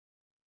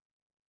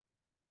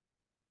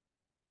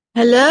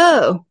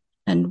Hello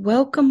and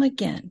welcome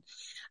again.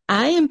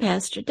 I am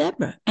Pastor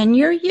Deborah and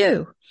you're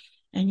you,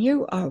 and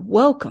you are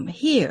welcome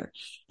here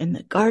in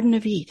the Garden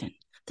of Eden,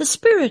 the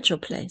spiritual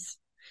place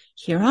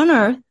here on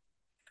earth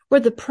where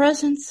the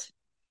presence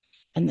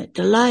and the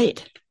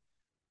delight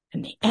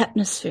and the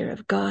atmosphere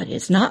of God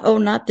is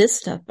not this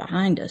stuff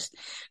behind us.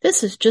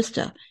 This is just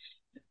a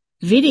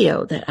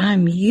video that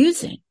I'm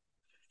using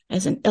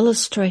as an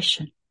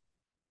illustration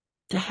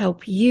to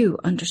help you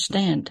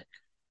understand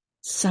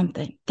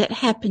something that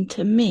happened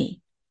to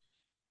me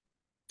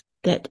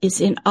that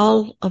is in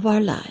all of our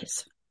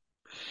lives.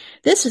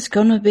 This is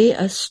going to be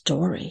a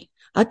story,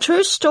 a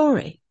true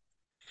story,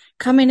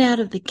 coming out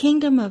of the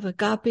Kingdom of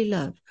Agape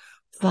Love,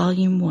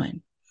 Volume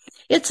 1.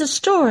 It's a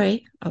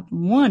story of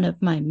one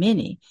of my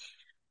many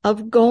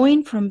of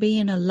going from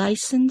being a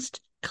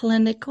licensed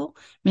clinical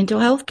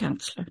mental health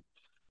counselor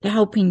to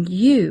helping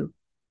you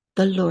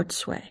the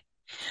Lord's way.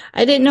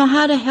 I didn't know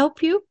how to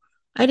help you.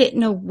 I didn't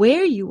know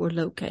where you were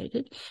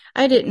located.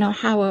 I didn't know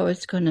how I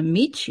was going to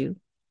meet you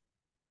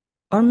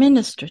or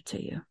minister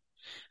to you.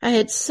 I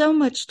had so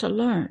much to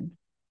learn,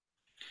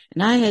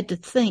 and I had to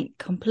think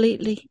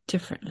completely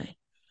differently.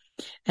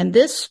 And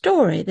this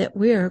story that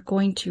we are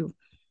going to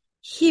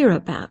hear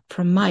about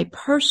from my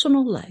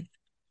personal life,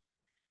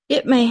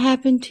 it may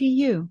happen to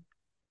you.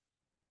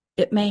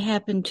 It may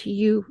happen to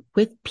you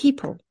with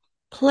people,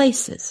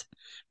 places,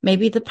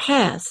 maybe the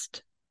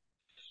past.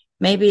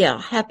 Maybe it'll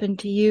happen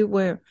to you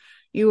where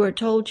you are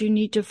told you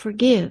need to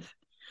forgive,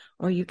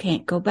 or you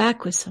can't go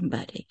back with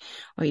somebody,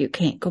 or you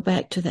can't go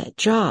back to that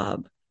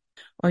job,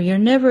 or you're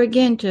never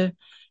again to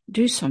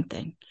do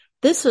something.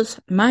 This is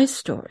my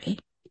story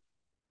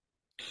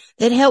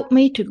that helped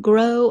me to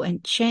grow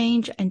and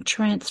change and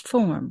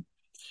transform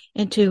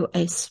into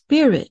a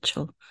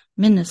spiritual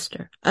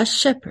minister, a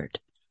shepherd,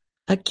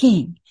 a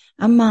king,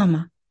 a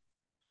mama,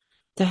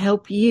 to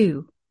help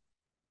you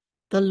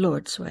the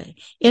Lord's way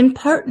in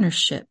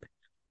partnership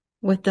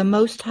with the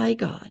Most High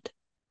God,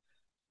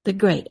 the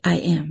great I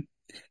Am.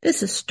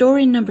 This is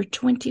story number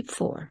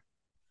 24,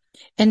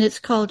 and it's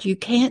called You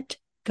Can't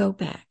Go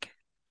Back.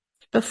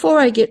 Before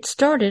I get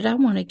started, I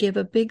want to give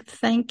a big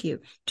thank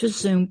you to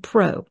Zoom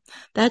Pro.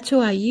 That's who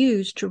I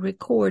use to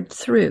record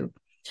through.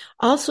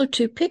 Also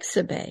to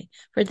Pixabay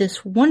for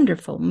this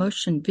wonderful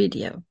motion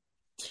video.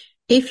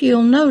 If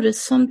you'll notice,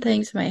 some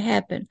things may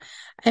happen.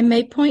 I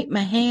may point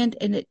my hand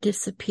and it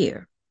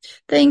disappear.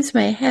 Things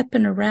may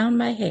happen around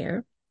my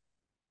hair,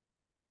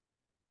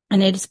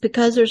 and it is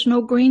because there's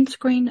no green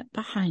screen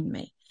behind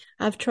me.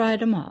 I've tried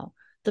them all.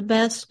 The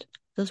best,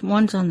 the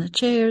ones on the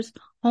chairs,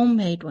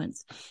 homemade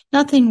ones.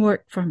 Nothing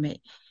worked for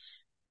me.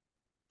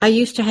 I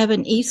used to have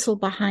an easel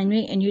behind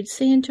me, and you'd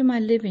see into my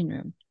living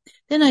room.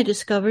 Then I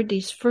discovered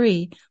these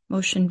free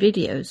motion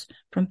videos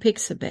from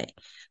Pixabay.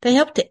 They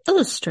help to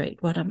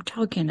illustrate what I'm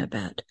talking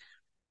about.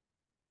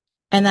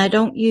 And I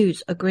don't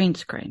use a green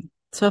screen.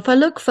 So if I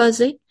look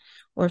fuzzy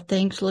or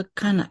things look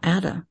kind of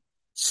out of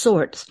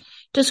sorts,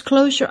 just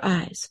close your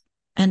eyes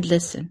and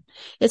listen.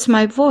 It's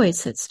my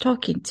voice that's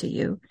talking to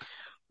you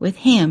with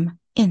Him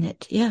in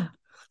it. Yeah.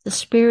 The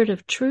Spirit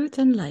of truth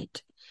and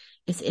light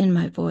is in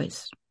my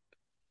voice.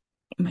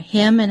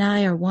 Him and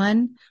I are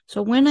one.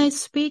 So when I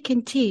speak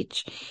and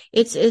teach,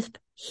 it's as if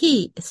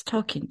He is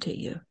talking to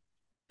you.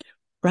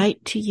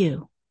 Right to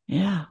you.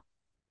 Yeah.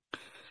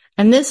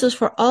 And this is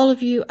for all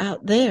of you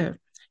out there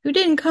who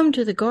didn't come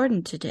to the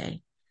garden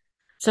today.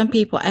 Some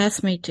people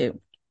ask me to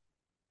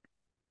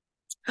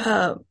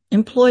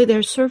employ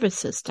their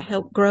services to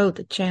help grow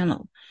the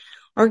channel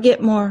or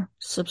get more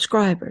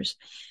subscribers.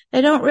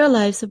 They don't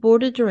realize the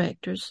board of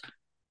directors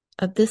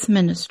of this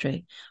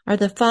ministry are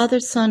the Father,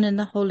 Son, and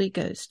the Holy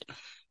Ghost.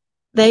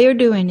 They are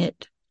doing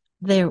it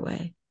their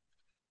way.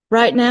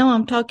 Right now,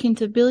 I'm talking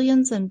to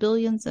billions and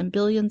billions and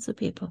billions of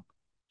people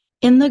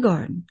in the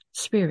garden,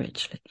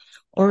 spiritually,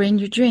 or in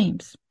your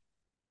dreams.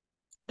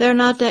 They're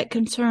not that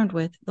concerned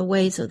with the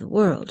ways of the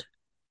world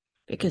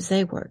because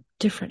they work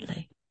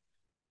differently.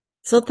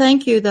 So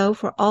thank you, though,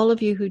 for all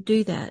of you who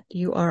do that.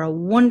 You are a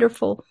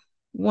wonderful,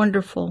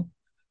 wonderful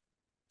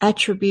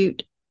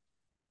attribute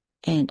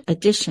and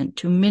addition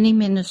to many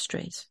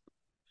ministries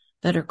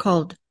that are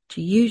called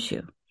to use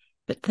you.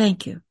 But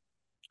thank you.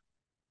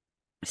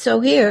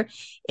 So here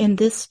in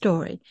this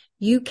story,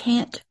 you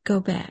can't go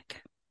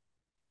back.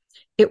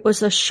 It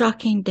was a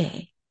shocking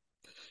day,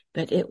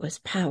 but it was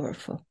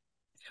powerful.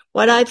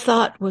 What I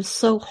thought was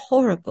so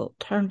horrible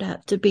turned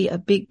out to be a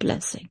big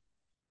blessing.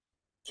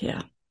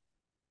 Yeah.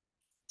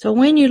 So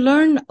when you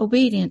learn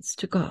obedience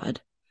to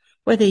God,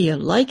 whether you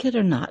like it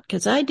or not,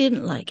 because I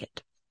didn't like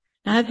it.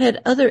 Now, I've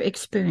had other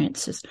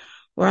experiences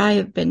where I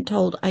have been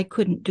told I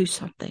couldn't do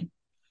something,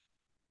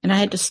 and I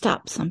had to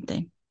stop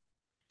something,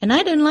 and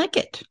I didn't like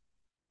it.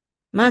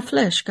 My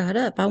flesh got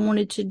up. I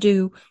wanted to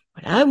do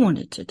what I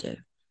wanted to do.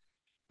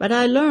 But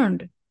I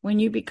learned when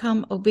you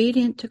become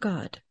obedient to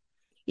God,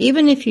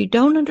 even if you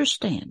don't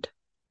understand,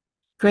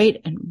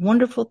 great and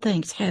wonderful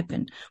things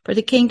happen for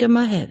the kingdom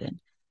of heaven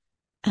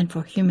and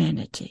for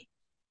humanity.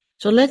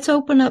 So let's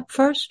open up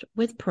first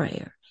with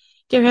prayer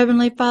Dear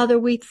Heavenly Father,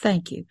 we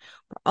thank you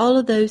for all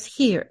of those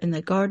here in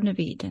the Garden of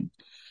Eden,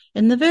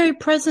 in the very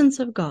presence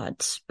of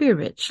God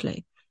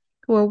spiritually,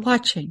 who are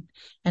watching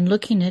and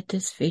looking at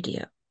this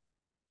video.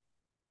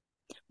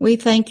 We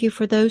thank you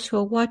for those who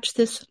will watch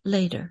this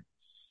later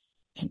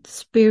and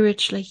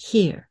spiritually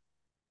hear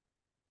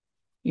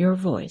your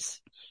voice,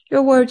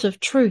 your words of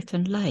truth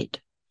and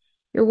light,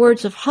 your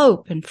words of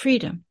hope and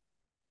freedom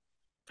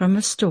from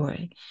a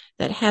story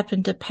that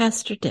happened to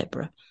Pastor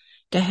Deborah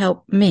to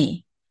help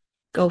me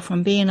go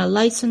from being a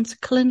licensed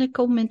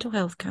clinical mental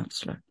health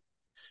counselor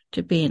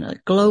to being a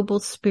global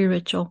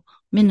spiritual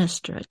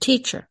minister, a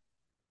teacher,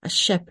 a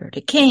shepherd,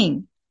 a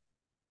king,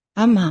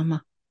 a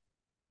mama,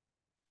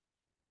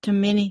 to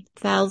many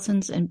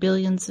thousands and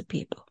billions of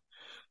people.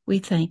 We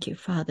thank you,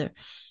 Father.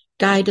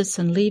 Guide us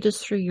and lead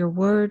us through your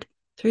word,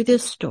 through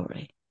this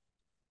story.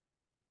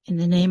 In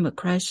the name of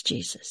Christ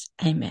Jesus,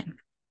 amen.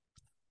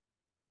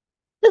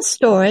 This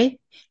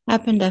story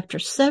happened after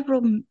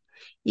several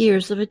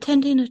years of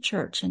attending a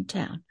church in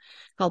town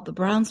called the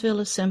Brownsville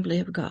Assembly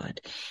of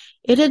God.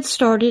 It had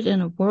started in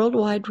a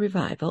worldwide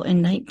revival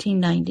in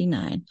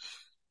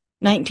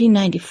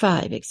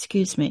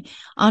 1995,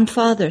 on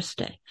Father's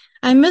Day.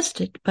 I missed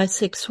it by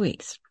 6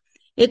 weeks.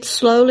 It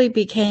slowly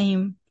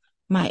became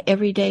my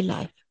everyday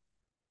life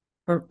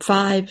for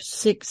 5,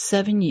 6,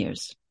 7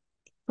 years.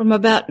 From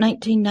about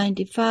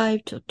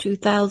 1995 till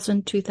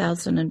 2000,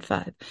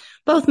 2005.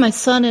 Both my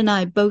son and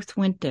I both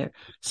went there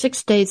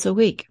 6 days a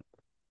week,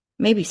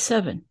 maybe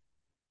 7.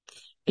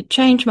 It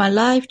changed my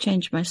life,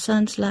 changed my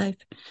son's life.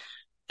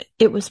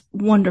 It was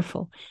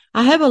wonderful.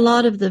 I have a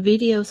lot of the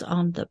videos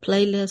on the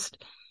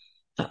playlist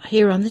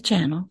here on the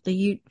channel,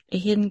 the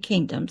Hidden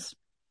Kingdoms,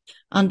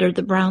 under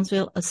the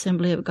Brownsville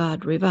Assembly of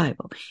God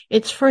Revival.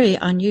 It's free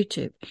on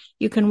YouTube.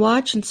 You can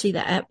watch and see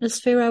the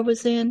atmosphere I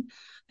was in,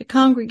 the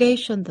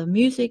congregation, the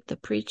music, the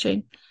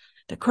preaching,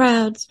 the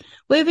crowds.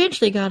 We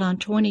eventually got on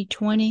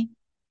 2020,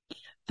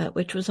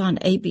 which was on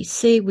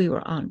ABC. We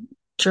were on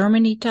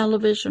Germany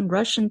television,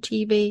 Russian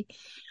TV.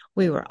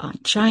 We were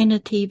on China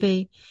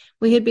TV.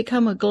 We had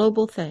become a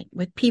global thing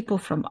with people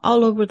from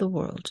all over the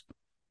world.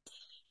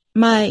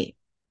 My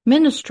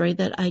ministry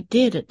that I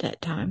did at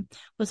that time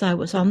was I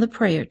was on the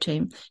prayer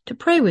team to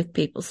pray with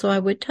people. So I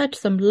would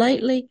touch them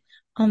lightly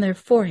on their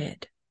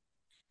forehead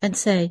and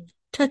say,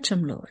 "Touch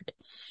them, Lord."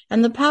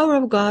 And the power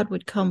of God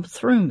would come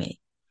through me.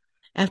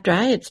 After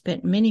I had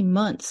spent many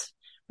months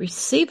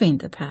receiving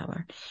the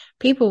power,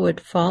 people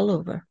would fall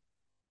over.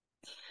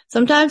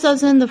 Sometimes I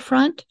was in the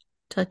front,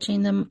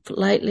 touching them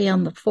lightly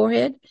on the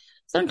forehead.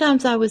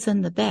 Sometimes I was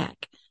in the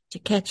back to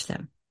catch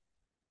them.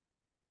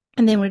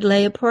 And then we'd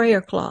lay a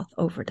prayer cloth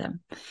over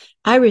them.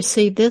 I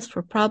received this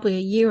for probably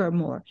a year or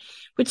more.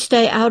 Would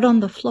stay out on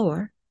the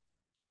floor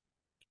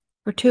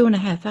for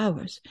 2.5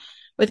 hours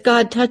with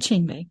God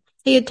touching me.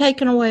 He had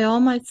taken away all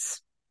my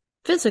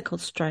physical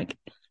strength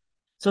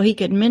so he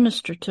could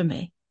minister to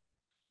me.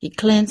 He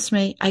cleansed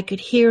me. I could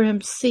hear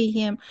him, see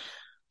him.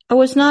 I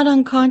was not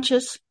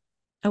unconscious.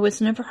 I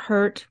was never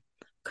hurt,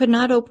 could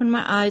not open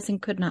my eyes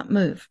and could not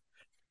move.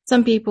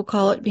 Some people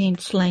call it being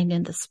slain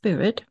in the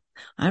spirit.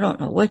 I don't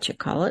know what you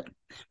call it,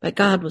 but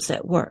God was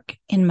at work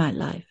in my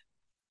life.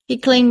 He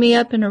cleaned me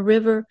up in a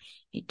river.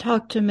 He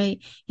talked to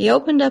me. He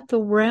opened up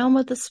the realm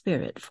of the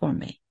spirit for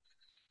me.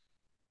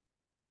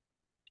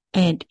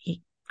 And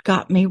he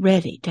got me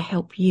ready to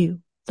help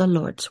you the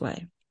Lord's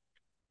way.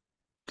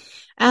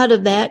 Out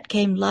of that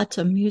came lots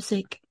of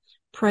music,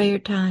 prayer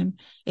time,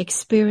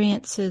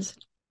 experiences,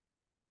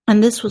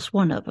 and this was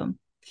one of them.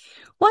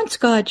 Once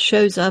God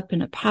shows up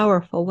in a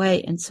powerful way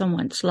in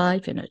someone's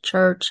life, in a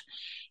church,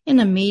 in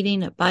a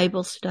meeting, a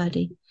Bible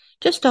study,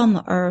 just on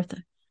the earth,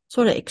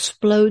 sort of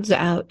explodes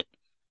out,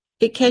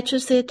 it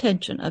catches the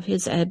attention of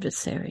his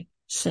adversary,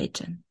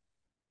 Satan.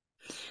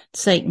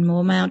 Satan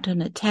will mount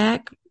an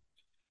attack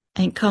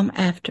and come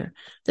after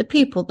the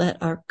people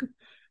that are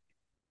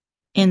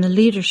in the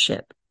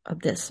leadership of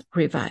this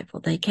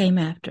revival. They came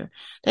after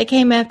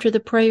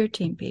the prayer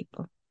team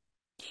people.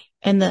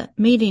 And the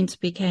meetings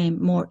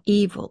became more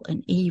evil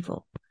and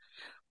evil,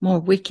 more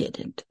wicked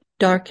and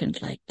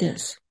darkened like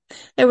this.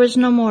 There was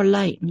no more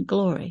light and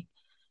glory.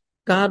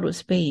 God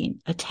was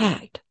being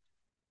attacked,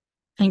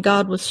 and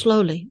God was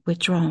slowly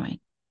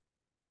withdrawing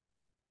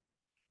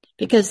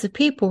because the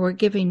people were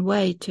giving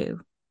way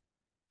to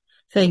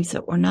things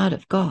that were not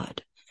of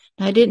God.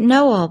 And I didn't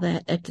know all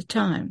that at the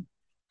time.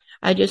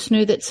 I just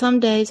knew that some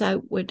days I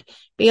would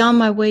be on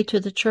my way to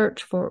the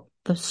church for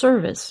the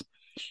service,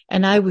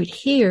 and I would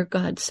hear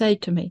God say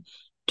to me,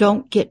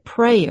 "Don't get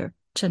prayer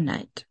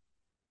tonight."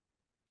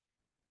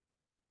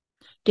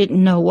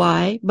 Didn't know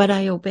why, but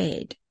I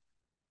obeyed.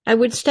 I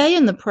would stay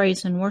in the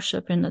praise and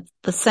worship in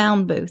the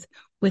sound booth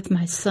with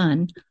my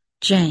son,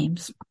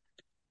 James,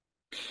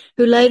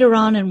 who later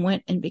on and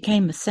went and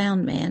became a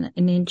sound man,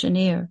 an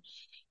engineer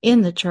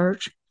in the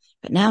church,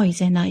 but now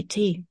he's in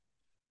IT.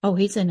 Oh,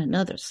 he's in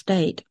another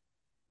state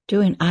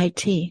doing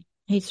IT.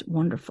 He's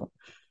wonderful.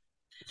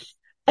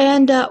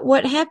 And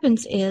what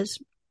happens is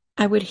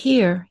I would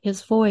hear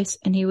his voice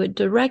and he would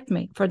direct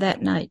me for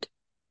that night.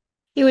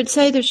 He would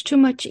say, "There's too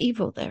much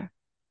evil there.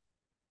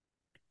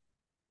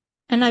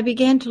 And I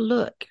began to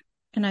look,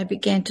 and I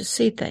began to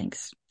see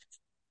things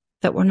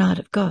that were not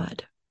of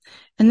God.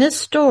 And this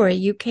story,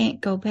 You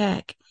Can't Go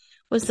Back,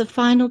 was the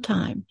final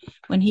time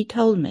when he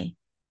told me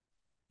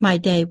my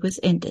day was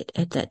ended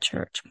at that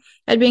church.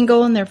 I'd been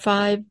going there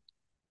 5,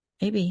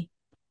 maybe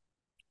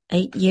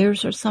 8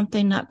 years or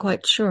something, not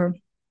quite sure.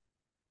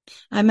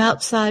 I'm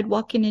outside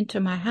walking into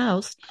my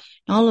house,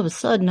 and all of a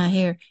sudden I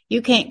hear,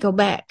 You can't go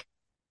back,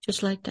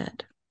 just like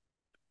that.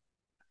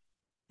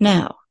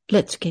 Now,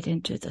 let's get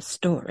into the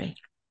story.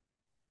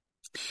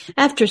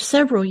 After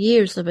several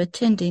years of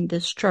attending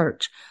this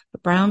church, the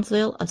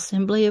Brownsville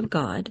Assembly of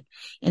God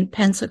in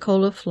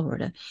Pensacola,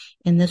 Florida,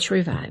 in this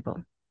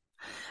revival,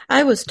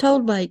 I was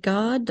told by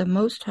God the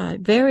Most High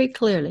very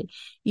clearly,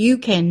 you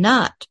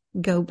cannot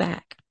go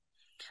back.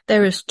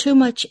 There is too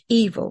much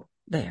evil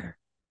there.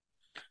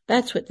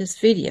 That's what this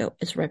video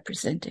is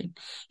representing.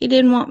 He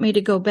didn't want me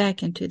to go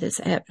back into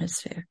this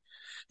atmosphere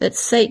that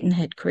Satan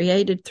had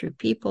created through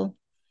people,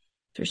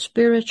 through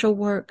spiritual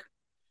work,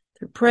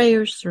 through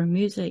prayers, through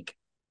music.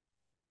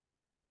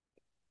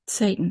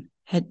 Satan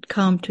had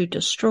come to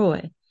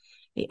destroy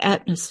the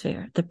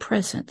atmosphere, the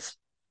presence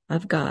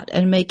of God,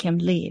 and make him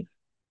leave.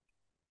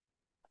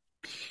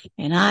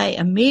 And I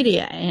immediately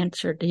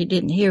answered, he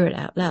didn't hear it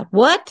out loud.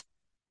 What?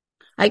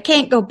 I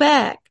can't go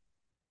back.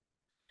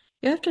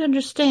 You have to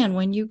understand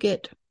when you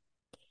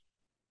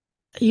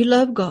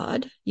love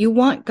God, you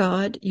want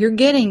God, you're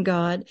getting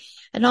God,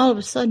 and all of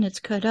a sudden it's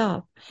cut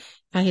off.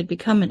 I had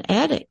become an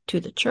addict to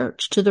the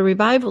church, to the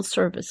revival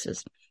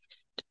services,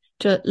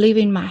 to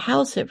leaving my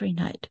house every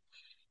night,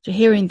 to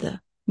hearing the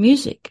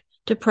music,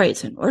 to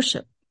praise and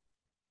worship,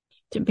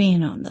 to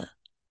being on the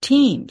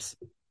teams.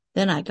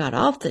 Then I got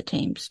off the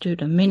teams due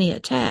to many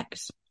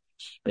attacks.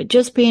 But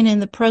just being in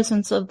the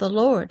presence of the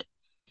Lord,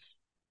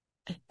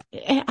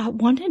 I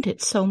wanted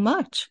it so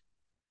much.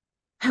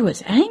 I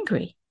was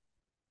angry.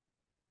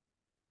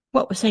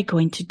 What was I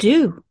going to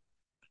do?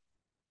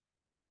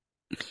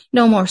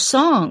 No more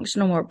songs,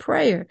 no more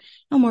prayer,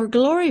 no more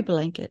glory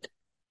blanket,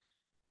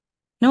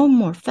 no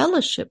more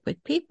fellowship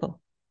with people,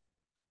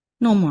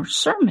 no more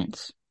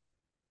sermons.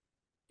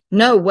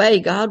 No way,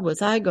 God,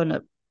 was I going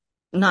to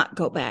not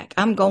go back.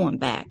 I'm going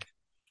back.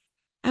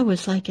 I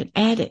was like an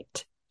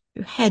addict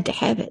who had to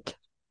have it.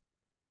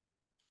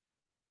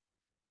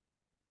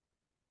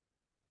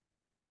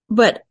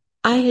 But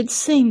I had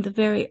seen the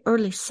very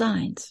early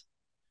signs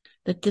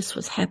that this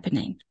was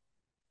happening.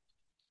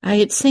 I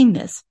had seen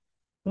this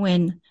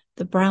when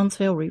the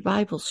Brownsville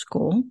Revival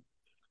School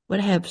would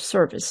have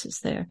services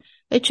there.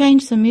 They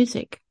changed the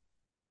music.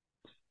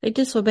 They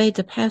disobeyed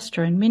the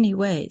pastor in many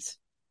ways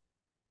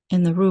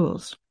in the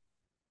rules.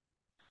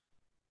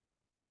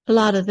 A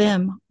lot of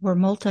them were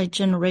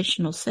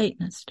multi-generational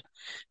Satanists,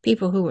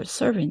 people who were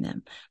serving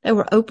them. They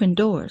were open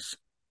doors.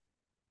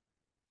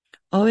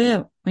 Oh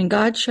yeah, when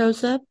God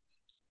shows up,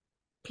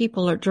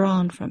 people are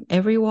drawn from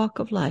every walk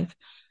of life.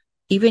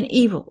 Even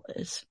evil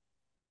is.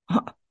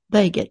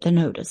 They get the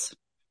notice.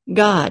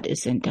 God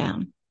is in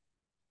town.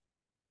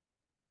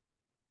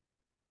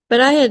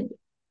 But I had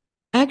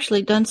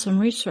actually done some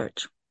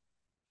research.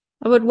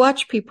 I would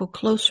watch people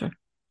closer.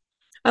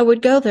 I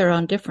would go there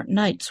on different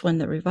nights when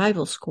the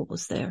revival school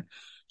was there,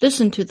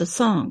 listen to the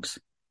songs,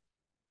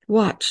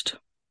 watched,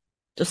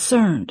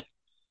 discerned,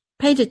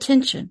 paid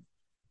attention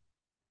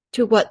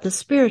to what the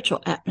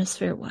spiritual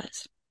atmosphere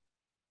was.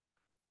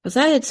 Because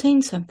I had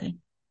seen something.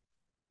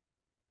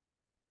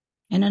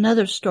 In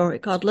another story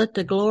called Let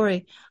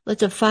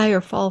the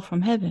Fire Fall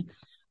from Heaven,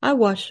 I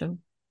watched a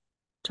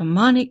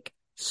demonic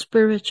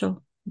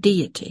spiritual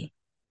deity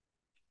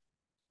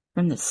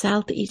from the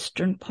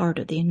southeastern part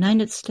of the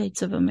United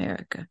States of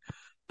America,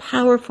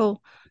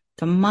 powerful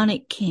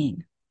demonic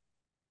king,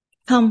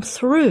 come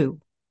through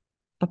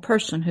a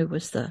person who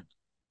was the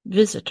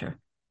visitor.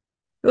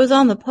 He was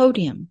on the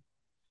podium.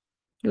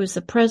 He was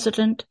the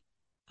president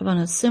of an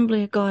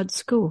Assembly of God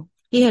school.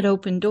 He had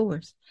opened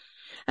doors.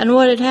 And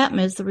what had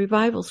happened is the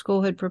revival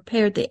school had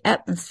prepared the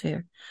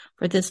atmosphere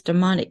for this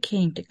demonic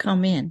king to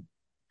come in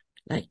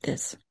like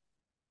this.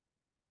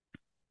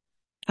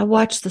 I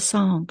watched the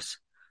songs.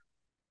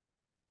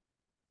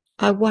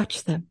 I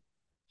watched them,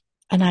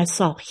 and I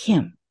saw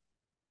him,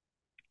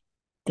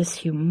 this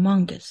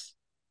humongous,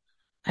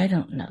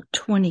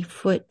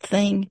 20-foot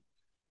thing,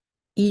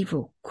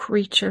 evil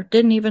creature,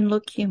 didn't even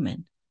look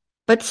human,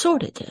 but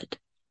sort of did,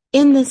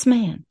 in this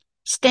man,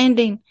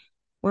 standing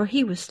where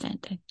he was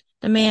standing.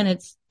 The man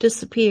had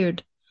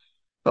disappeared,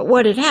 but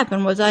what had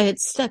happened was I had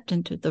stepped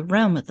into the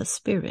realm of the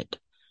spirit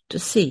to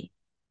see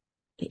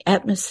the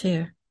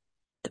atmosphere,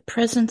 the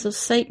presence of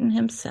Satan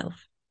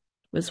himself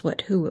was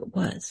who it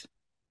was.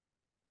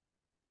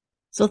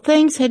 So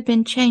things had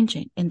been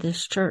changing in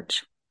this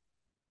church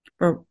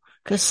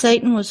because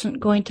Satan wasn't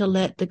going to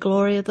let the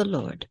glory of the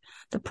Lord,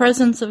 the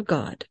presence of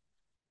God,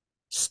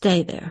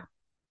 stay there.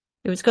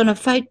 He was going to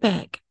fight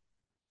back.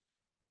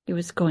 He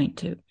was going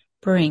to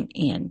bring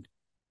in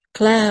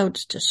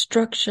clouds,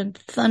 destruction,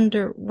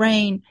 thunder,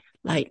 rain,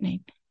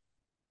 lightning.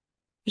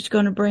 He was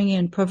going to bring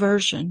in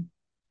perversion,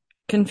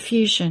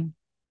 confusion,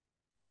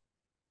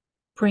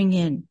 bring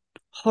in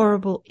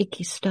horrible,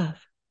 icky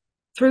stuff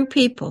through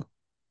people.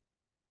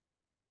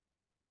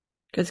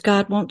 Because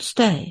God won't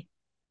stay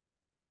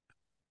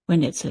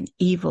when it's an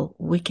evil,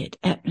 wicked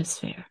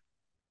atmosphere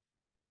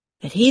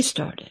that He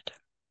started.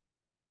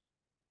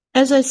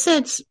 As I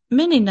said,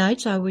 many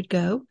nights I would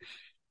go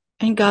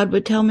and God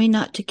would tell me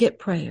not to get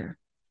prayer.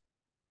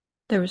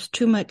 There was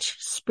too much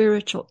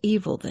spiritual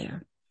evil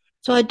there.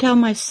 So I'd tell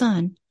my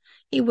son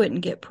he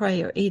wouldn't get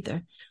prayer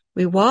either.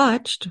 We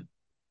watched.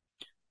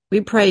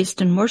 We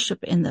praised and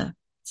worshiped in the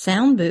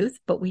sound booth,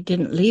 but we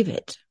didn't leave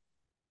it.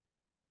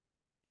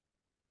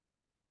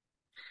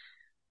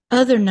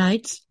 Other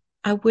nights,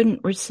 I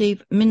wouldn't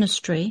receive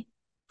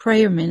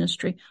prayer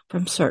ministry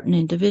from certain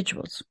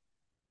individuals.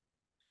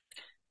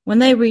 When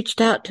they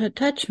reached out to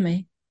touch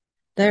me,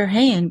 their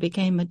hand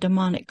became a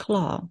demonic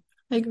claw.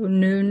 I go,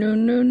 no, no,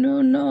 no,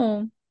 no,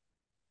 no.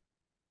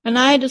 And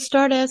I had to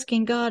start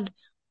asking God,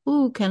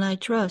 who can I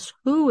trust?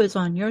 Who is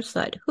on your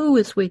side? Who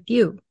is with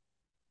you?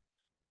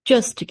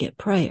 Just to get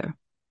prayer.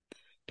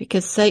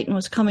 Because Satan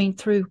was coming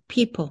through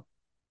people.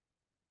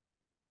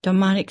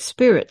 Demonic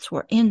spirits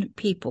were in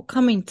people,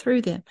 coming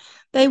through them.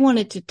 They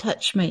wanted to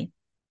touch me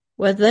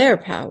with their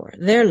power,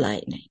 their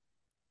lightning.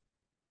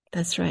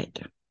 That's right.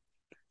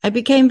 I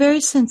became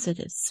very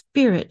sensitive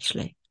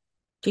spiritually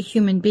to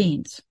human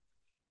beings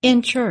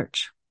in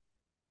church,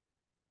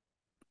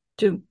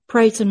 to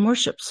praise and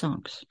worship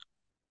songs,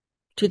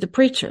 to the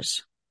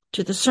preachers,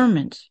 to the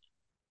sermons,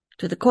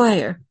 to the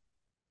choir,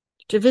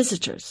 to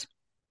visitors.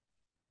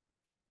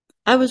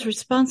 I was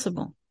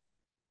responsible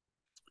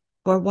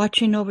for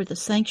watching over the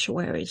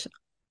sanctuaries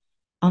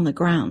on the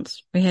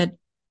grounds. We had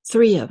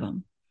 3 of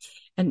them.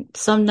 And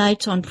some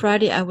nights on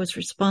Friday, I was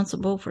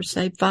responsible for,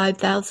 say,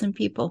 5,000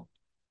 people.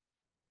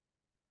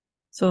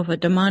 So if a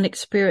demonic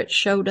spirit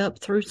showed up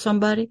through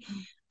somebody,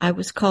 I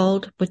was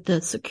called with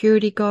the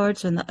security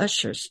guards and the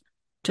ushers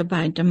to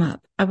bind them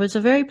up. I was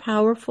a very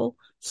powerful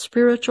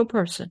spiritual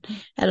person,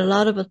 had a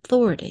lot of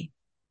authority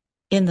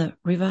in the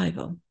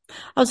revival.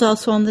 I was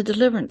also on the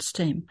deliverance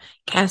team,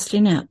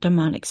 casting out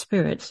demonic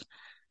spirits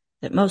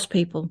that most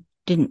people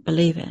didn't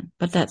believe in,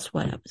 but that's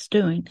what I was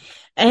doing,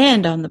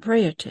 and on the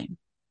prayer team.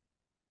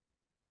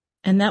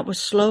 And that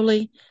was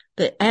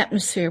the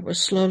atmosphere was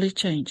slowly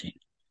changing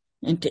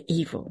into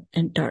evil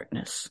and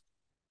darkness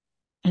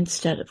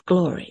instead of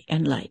glory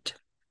and light.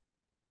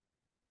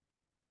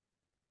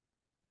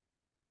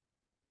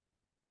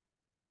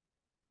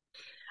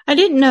 I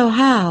didn't know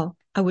how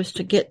I was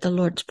to get the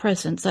Lord's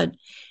presence. I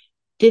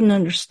didn't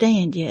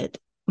understand yet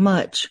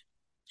much.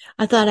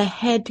 I thought I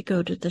had to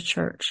go to the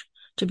church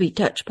to be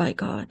touched by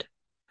God.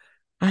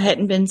 I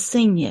hadn't been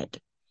seen yet.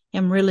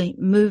 I'm really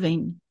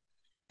moving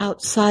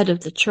outside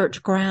of the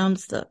church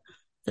grounds, the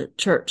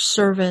church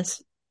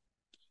service.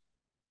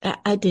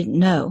 I didn't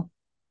know.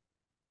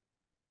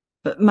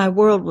 But my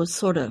world was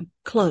sort of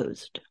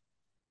closed.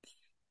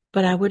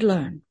 But I would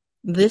learn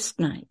this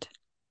night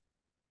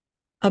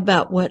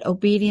about what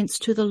obedience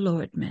to the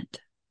Lord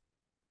meant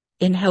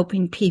in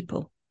helping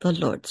people the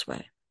Lord's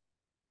way.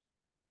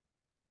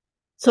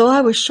 So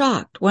I was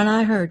shocked when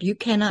I heard you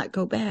cannot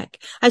go back.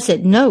 I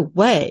said, no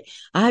way.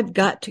 I've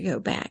got to go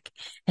back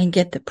and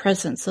get the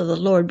presence of the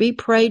Lord. Be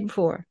prayed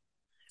for.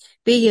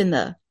 Be in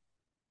the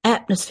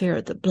atmosphere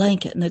of the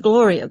blanket and the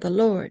glory of the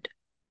Lord.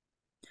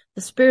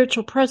 The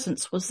spiritual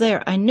presence was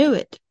there. I knew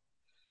it.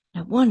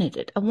 I wanted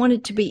it. I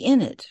wanted to be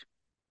in it.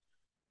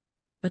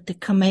 But the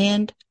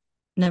command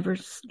never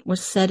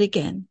was said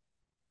again.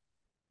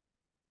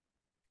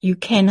 You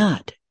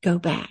cannot go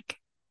back.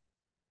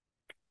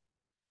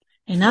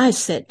 And I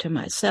said to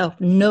myself,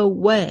 no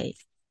way,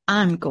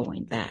 I'm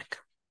going back.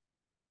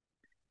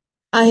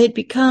 I had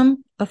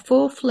become a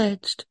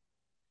full-fledged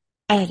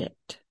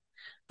addict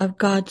of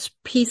God's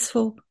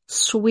peaceful,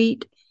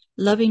 sweet,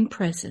 loving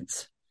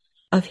presence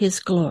of His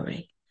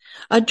glory.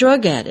 A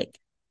drug addict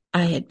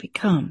I had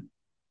become.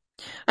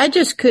 I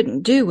just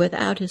couldn't do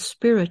without His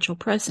spiritual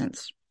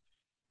presence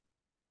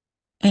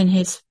and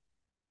His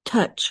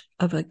touch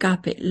of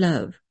agape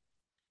love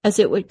as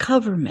it would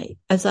cover me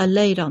as I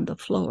laid on the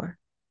floor.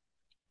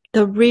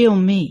 The real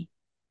me,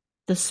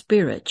 the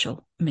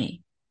spiritual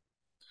me.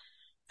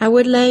 I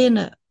would lay in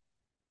a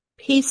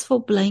peaceful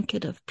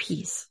blanket of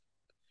peace,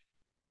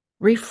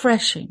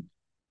 refreshing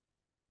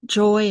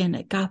joy and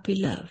agape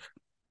love.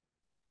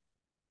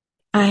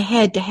 I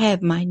had to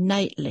have my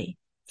nightly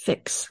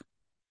fix.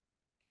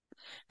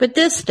 But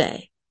this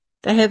day,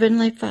 the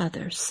Heavenly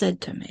Father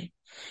said to me,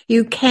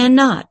 you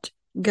cannot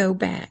go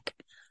back.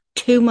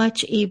 Too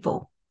much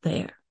evil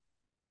there.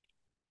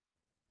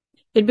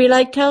 It'd be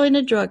like telling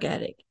a drug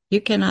addict, you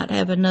cannot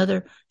have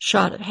another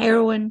shot of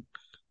heroin,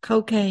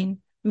 cocaine,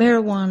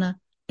 marijuana.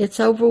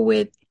 It's over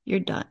with. You're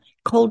done.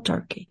 Cold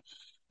turkey.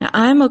 Now,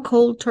 I'm a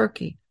cold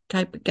turkey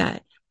type of guy.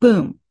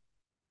 Boom.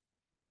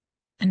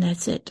 And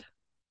that's it.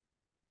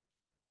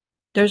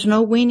 There's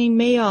no weaning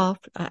me off.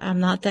 I'm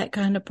not that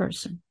kind of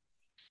person.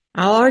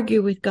 I'll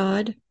argue with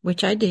God,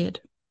 which I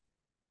did.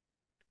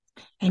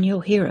 And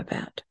you'll hear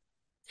about.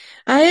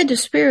 I had to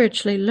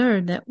spiritually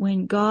learn that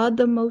when God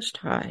the Most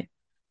High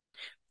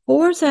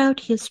pours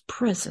out His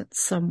presence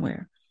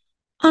somewhere,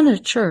 on a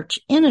church,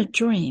 in a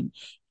dream,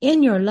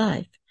 in your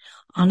life,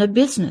 on a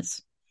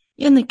business,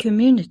 in the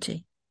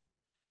community,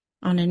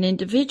 on an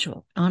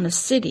individual, on a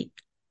city,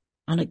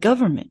 on a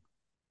government,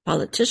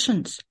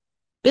 politicians,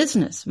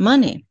 business,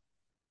 money,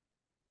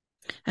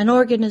 an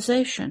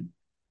organization,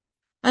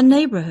 a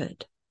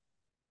neighborhood.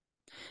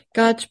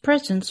 God's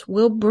presence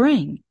will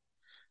bring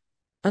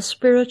a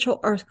spiritual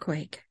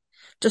earthquake,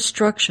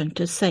 destruction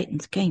to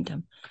Satan's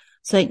kingdom.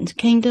 Satan's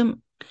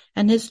kingdom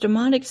and his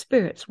demonic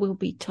spirits will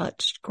be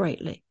touched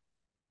greatly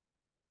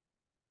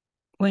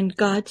when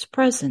God's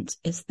presence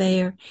is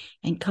there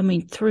and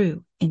coming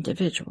through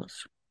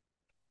individuals.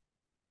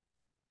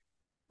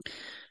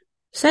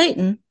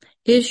 Satan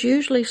is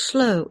usually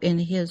slow in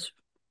his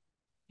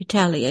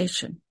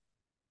retaliation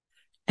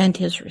and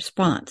his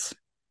response.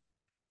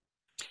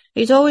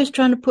 He's always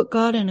trying to put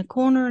God in a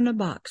corner in a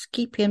box,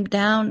 keep him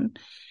down,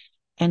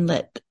 and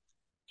let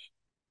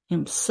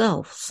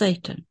himself,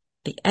 Satan,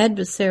 the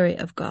adversary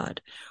of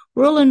God,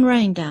 rule and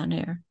reign down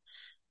there,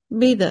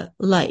 be the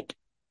light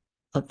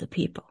of the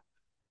people,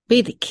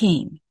 be the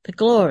king, the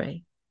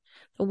glory,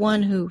 the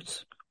one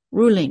who's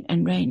ruling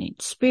and reigning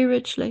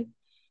spiritually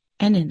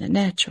and in the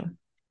natural.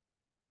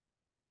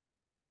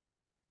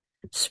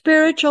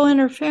 Spiritual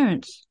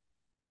interference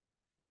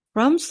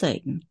from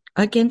Satan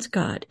against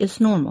God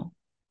is normal.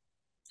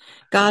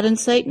 God and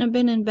Satan have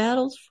been in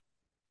battles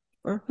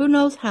for who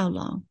knows how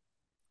long,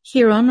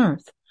 here on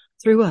earth,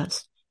 through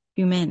us,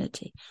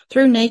 humanity,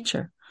 through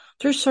nature,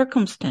 through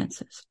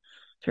circumstances,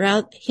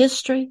 throughout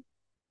history,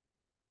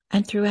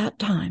 and throughout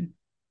time.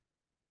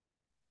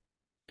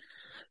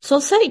 So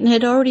Satan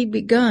had already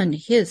begun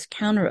his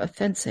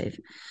counteroffensive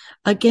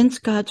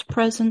against God's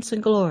presence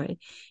and glory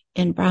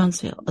in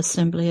Brownsville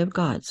Assembly of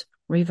God's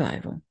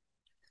revival.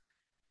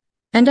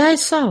 And I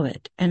saw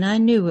it, and I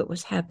knew it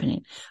was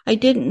happening. I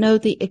didn't know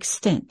the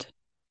extent.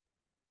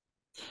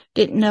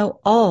 Didn't know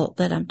all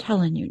that I'm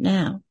telling you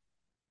now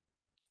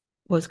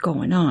was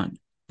going on,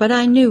 but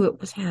I knew it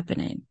was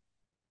happening.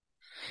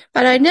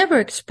 But I never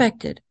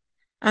expected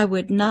I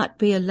would not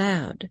be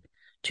allowed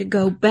to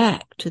go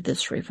back to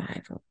this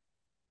revival.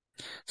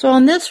 So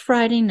on this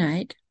Friday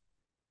night,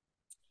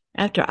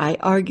 after I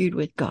argued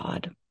with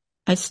God,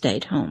 I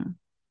stayed home.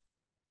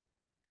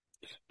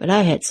 But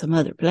I had some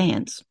other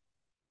plans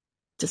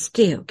to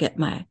still get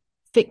my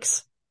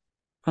fix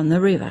from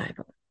the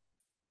revival.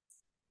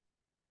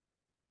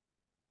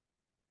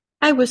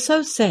 I was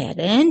so sad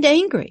and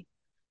angry,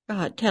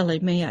 God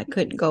telling me I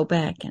couldn't go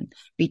back and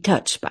be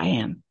touched by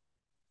him.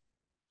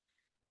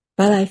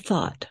 But I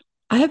thought,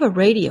 I have a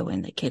radio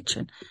in the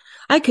kitchen.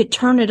 I could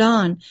turn it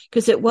on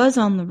because it was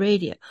on the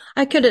radio.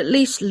 I could at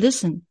least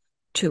listen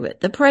to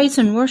it, the praise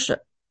and worship,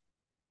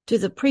 to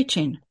the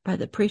preaching by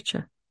the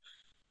preacher.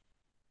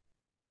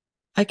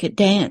 I could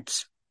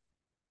dance.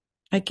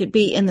 I could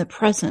be in the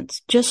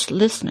presence, just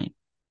listening.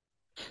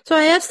 So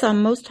I asked the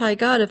Most High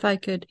God if I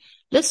could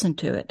listen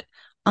to it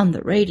on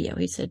the radio.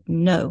 He said,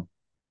 no.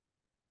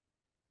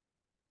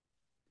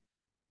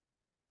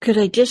 Could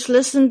I just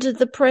listen to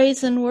the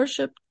praise and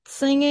worship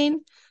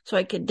singing so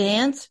I could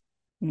dance?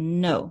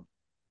 No.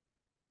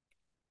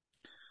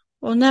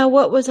 Well, now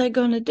what was I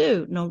going to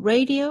do? No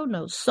radio,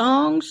 no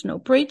songs, no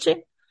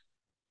preaching.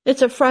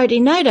 It's a Friday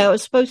night. I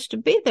was supposed to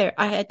be there.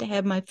 I had to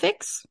have my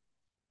fix.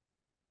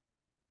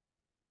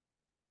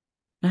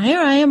 Now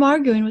here I am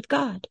arguing with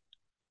God.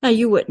 Now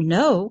you wouldn't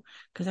know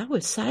because I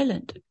was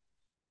silent.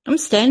 I'm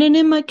standing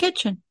in my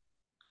kitchen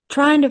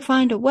trying to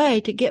find a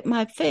way to get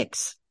my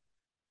fix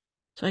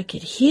so I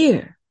could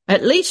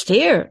at least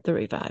hear the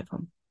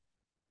revival.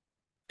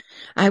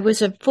 I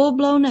was a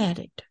full-blown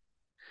addict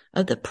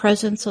of the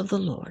presence of the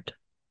Lord.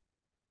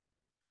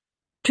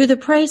 To the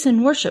praise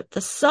and worship,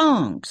 the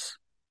songs,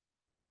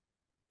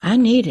 I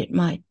needed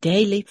my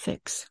daily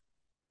fix.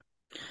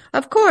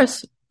 Of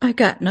course, I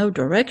got no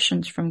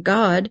directions from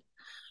God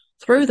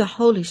through the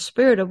Holy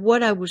Spirit of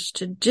what I was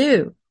to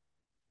do.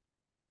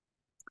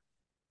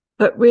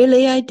 But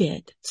really I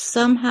did.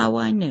 Somehow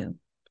I knew.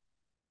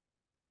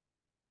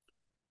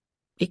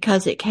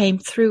 Because it came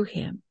through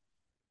him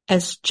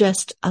as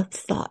just a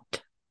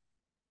thought.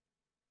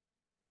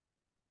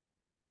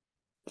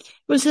 It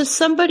was as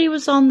somebody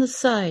was on the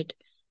side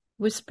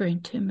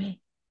whispering to me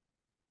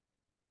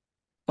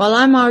while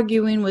I'm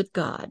arguing with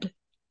God.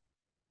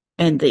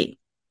 And the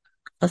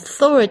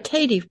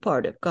authoritative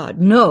part of God,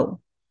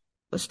 no,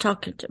 was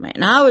talking to me.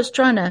 And I was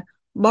trying to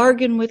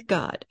bargain with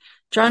God,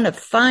 trying to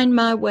find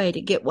my way to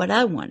get what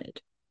I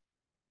wanted.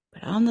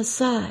 But on the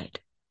side,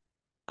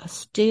 a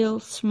still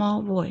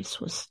small voice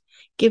was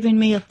giving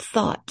me a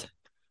thought.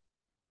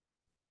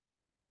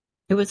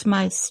 It was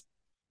my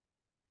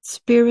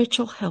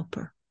spiritual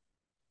helper,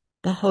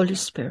 the Holy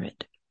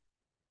Spirit,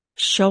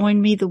 showing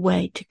me the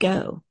way to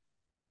go.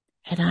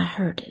 And I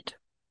heard it.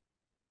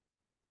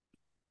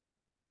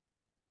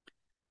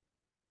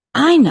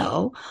 I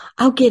know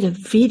I'll get a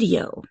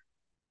video.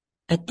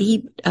 I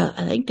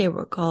think they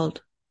were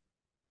called,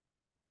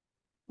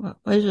 what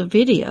was a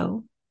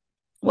video?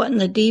 Wasn't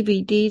the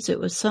DVDs, it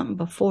was something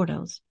before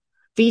those.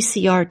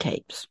 VCR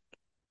tapes.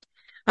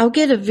 I'll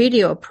get a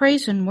video of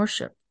praise and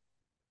worship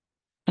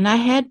And I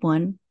had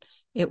one.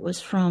 It was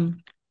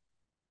from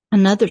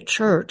another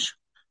church,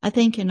 I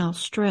think in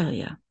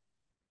Australia.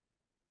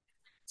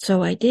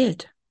 So I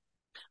did.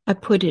 I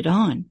put it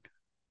on.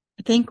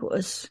 I think it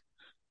was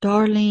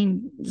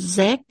Darlene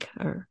Zek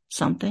or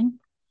something.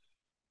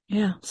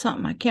 Yeah,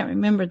 something. I can't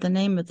remember the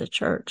name of the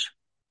church.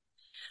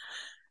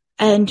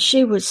 And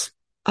she was,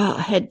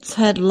 had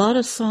a lot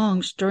of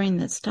songs during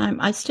this time.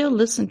 I still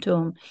listen to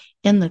them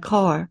in the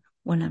car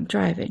when I'm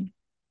driving.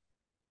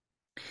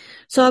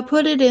 So I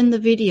put it in the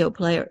video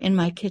player in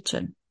my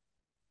kitchen.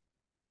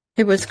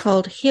 It was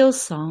called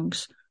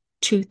Hillsongs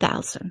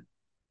 2000.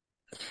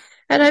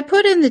 And I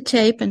put in the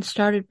tape and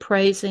started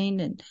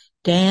praising and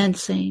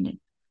dancing and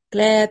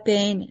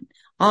clapping and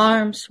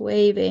arms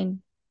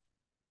waving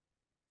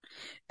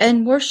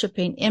and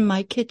worshiping in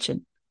my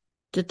kitchen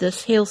to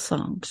this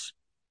Hillsongs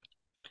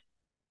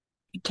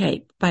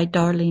tape by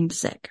Darlene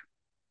Zek.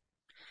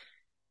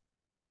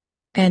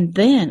 And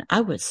then I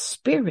was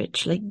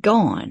spiritually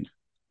gone.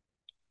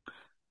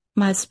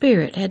 My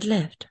spirit had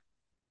left.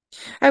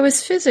 I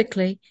was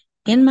physically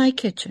in my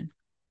kitchen,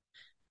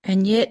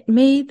 and yet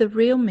me, the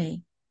real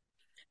me,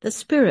 the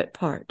spirit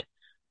part,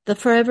 the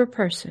forever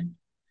person,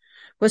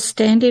 was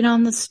standing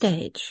on the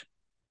stage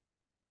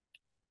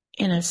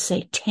in a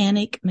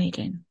satanic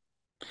meeting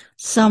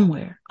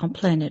somewhere on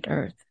planet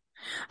Earth.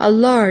 A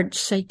large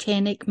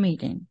satanic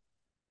meeting.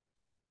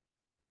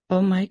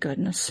 Oh my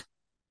goodness.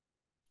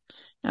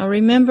 Now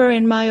remember,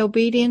 in my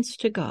obedience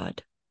to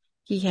God,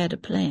 He had a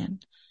plan.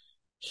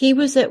 He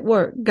was at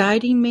work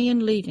guiding me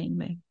and leading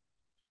me.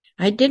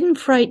 It didn't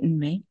frighten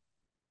me,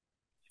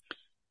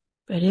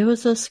 but it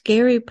was a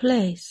scary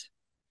place.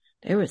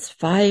 There was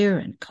fire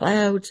and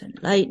clouds and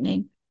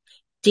lightning,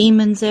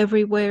 demons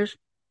everywhere.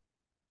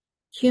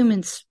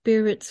 Human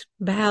spirits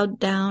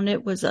bowed down.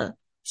 It was a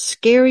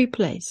scary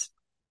place.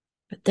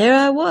 But there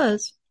I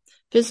was,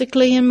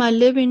 physically in my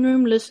living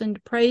room, listening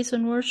to praise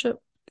and worship,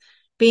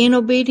 being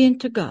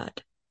obedient to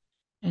God.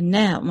 And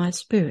now my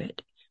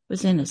spirit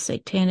was in a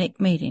satanic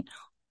meeting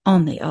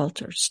on the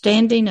altar,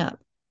 standing up,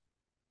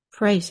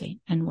 praising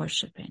and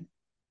worshiping.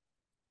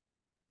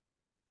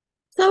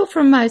 So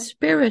from my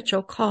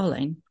spiritual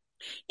calling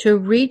to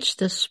reach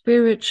the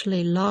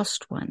spiritually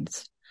lost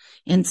ones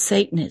in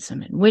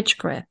Satanism and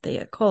witchcraft, the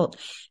occult,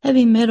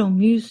 heavy metal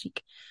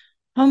music,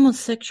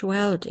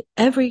 homosexuality,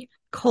 every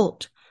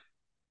cult,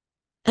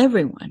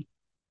 everyone,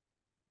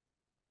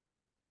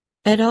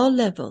 at all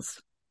levels,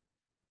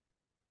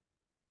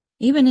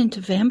 even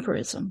into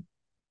vampirism,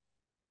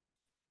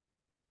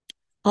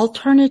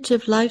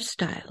 alternative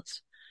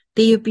lifestyles,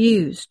 the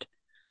abused,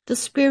 the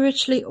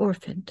spiritually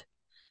orphaned,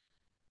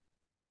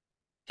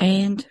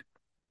 and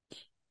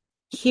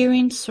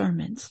hearing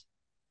sermons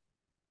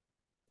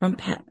from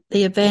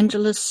the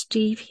evangelist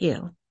Steve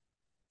Hill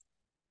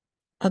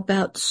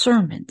about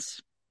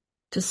sermons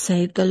to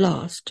save the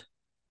lost.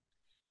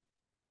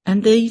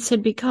 And these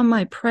had become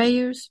my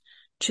prayers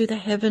to the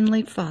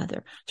Heavenly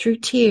Father through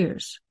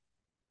tears,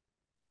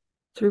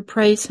 through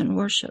praise and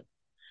worship,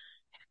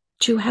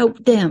 to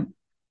help them.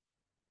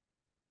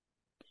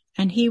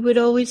 And He would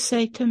always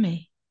say to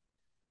me,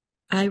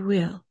 I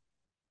will.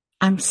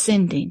 I'm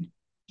sending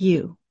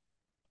you.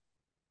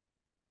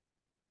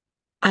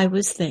 I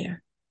was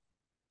there.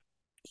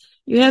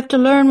 You have to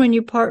learn when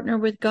you partner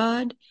with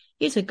God,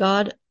 He's a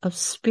God of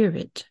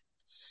spirit.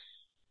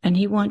 And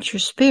He wants your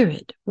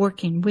spirit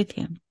working with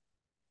Him.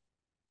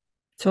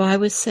 So I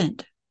was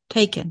sent,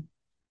 taken,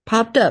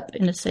 popped up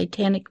in a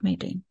satanic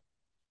meeting.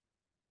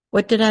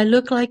 What did I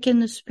look like in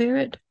the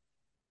spirit?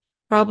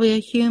 Probably a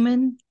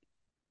human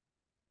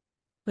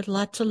with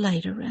lots of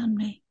light around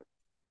me.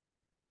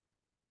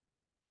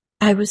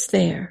 I was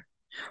there,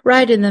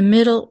 right in the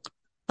middle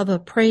of a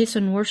praise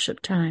and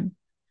worship time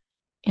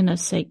in a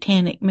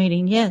satanic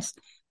meeting. Yes,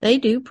 they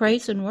do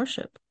praise and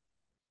worship.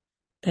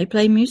 They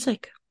play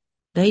music.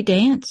 They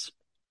dance.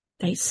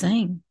 They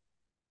sing.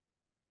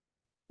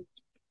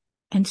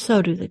 And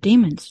so do the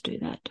demons do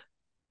that.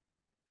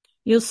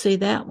 You'll see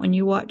that when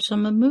you watch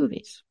some of the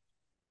movies.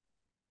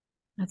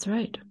 That's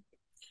right.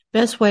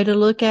 Best way to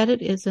look at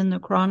it is in the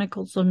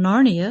Chronicles of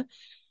Narnia,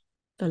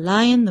 the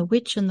Lion, the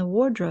Witch, and the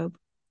Wardrobe,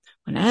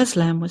 when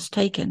Aslan was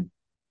taken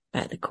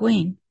by the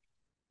queen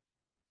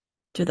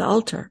to the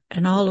altar,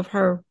 and all of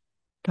her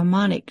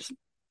demonic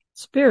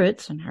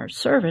spirits and her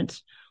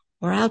servants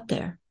were out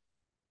there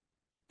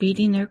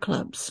beating their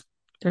clubs,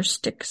 their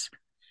sticks.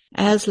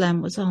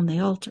 Aslan was on the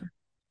altar,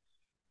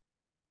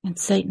 and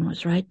Satan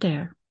was right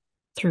there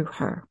through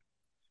her.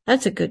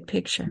 That's a good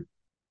picture.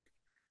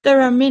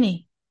 There are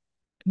many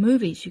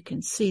movies you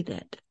can see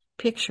that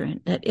picture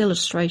in, that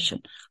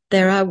illustration.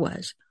 There I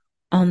was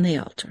on the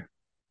altar.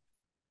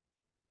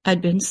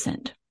 I'd been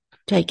sent,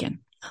 taken.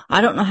 I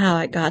don't know how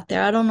I got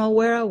there. I don't know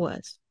where I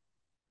was.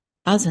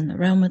 I was in the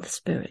realm of the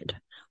spirit,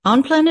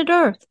 on planet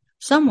Earth,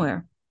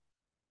 somewhere,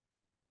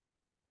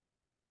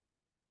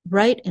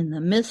 right in the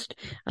midst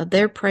of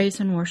their praise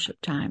and worship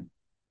time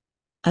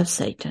of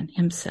Satan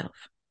himself.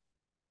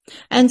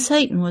 And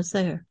Satan was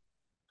there,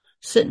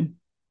 sitting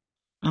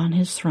on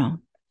his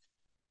throne.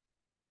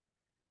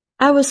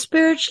 I was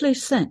spiritually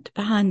sent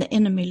behind the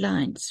enemy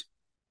lines,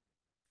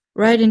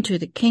 right into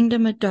the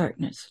kingdom of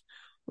darkness,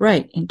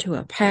 right into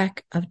a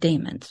pack of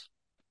demons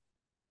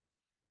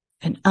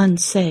and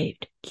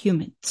unsaved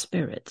human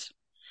spirits.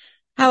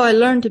 How I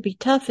learned to be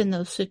tough in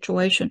those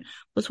situations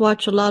was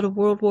watch a lot of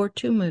World War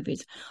II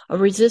movies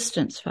of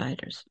resistance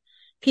fighters,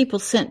 people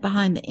sent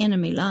behind the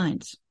enemy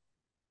lines,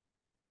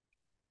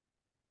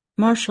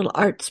 martial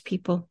arts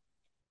people,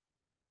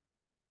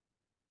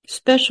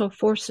 special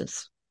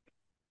forces.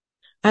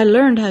 I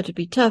learned how to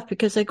be tough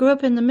because I grew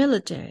up in the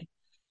military.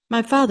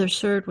 My father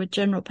served with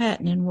General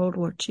Patton in World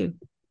War II.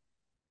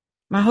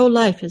 My whole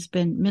life has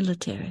been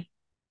military.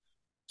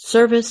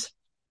 Service,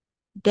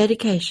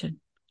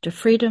 dedication to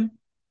freedom,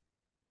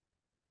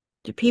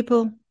 to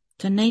people,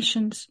 to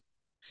nations.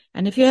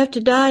 And if you have to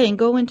die and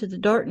go into the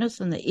darkness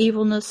and the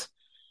evilness,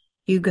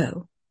 you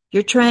go.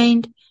 You're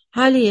trained,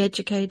 highly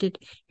educated,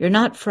 you're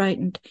not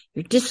frightened,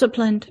 you're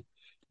disciplined.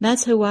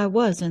 That's who I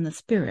was in the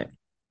spirit.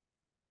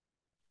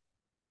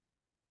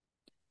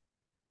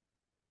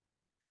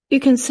 You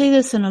can see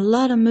this in a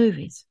lot of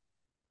movies,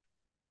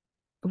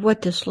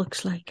 what this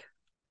looks like.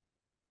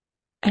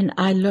 And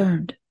I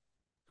learned.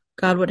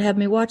 God would have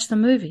me watch the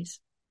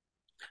movies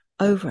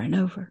over and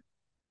over.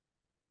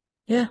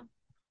 Yeah.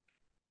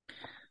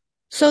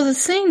 So the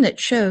scene that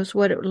shows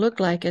what it would look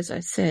like, as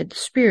I said,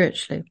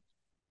 spiritually,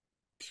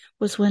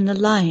 was when the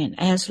lion,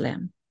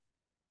 Aslan,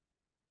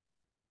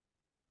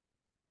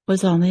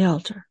 was on the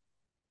altar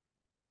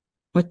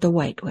with the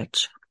White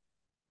Witch.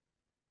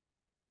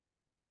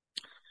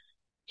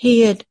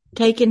 He had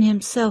taken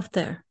himself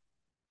there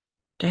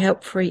to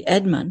help free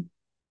Edmund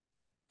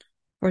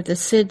for the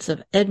sins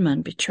of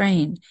Edmund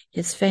betraying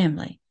his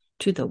family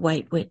to the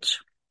White Witch.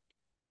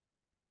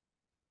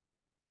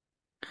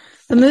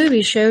 The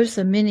movie shows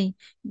the many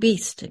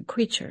beasts and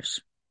creatures,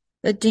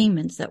 the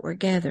demons that were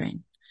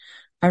gathering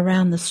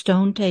around the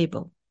stone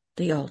table,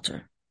 the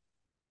altar,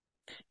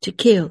 to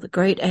kill the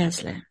great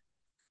Aslan,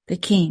 the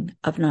king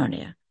of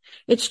Narnia.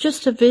 It's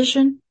just a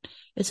vision.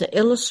 It's an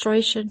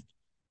illustration.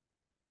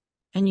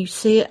 And you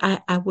see it.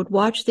 I would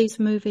watch these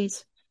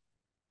movies,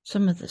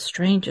 some of the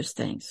strangest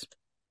things,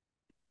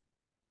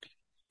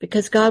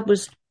 because God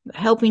was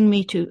helping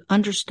me to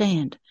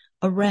understand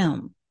a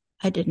realm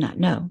I did not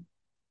know.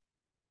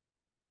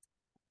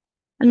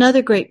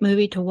 Another great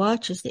movie to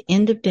watch is The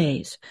End of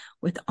Days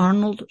with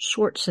Arnold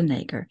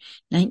Schwarzenegger,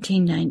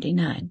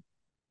 1999.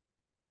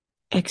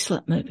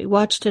 Excellent movie.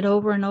 Watched it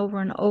over and over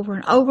and over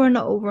and over and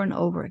over and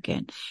over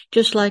again,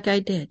 just like I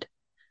did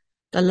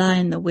The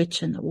Lion, the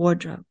Witch, and the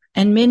Wardrobe,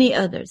 and many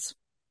others.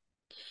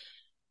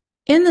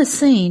 In the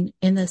scene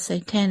in the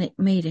satanic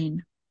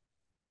meeting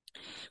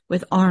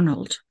with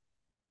Arnold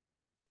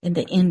in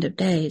The End of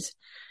Days,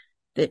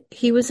 that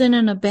he was in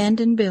an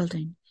abandoned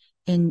building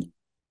in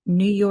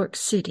New York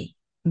City,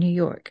 New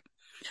York,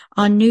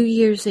 on New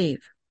Year's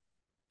Eve.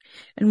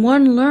 And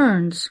one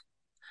learns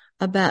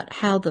about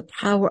how the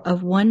power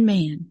of one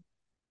man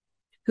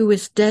who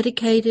was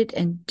dedicated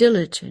and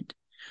diligent,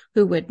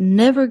 who would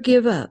never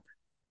give up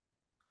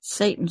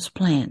Satan's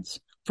plans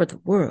for the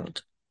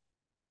world.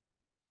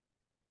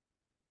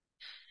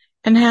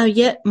 And how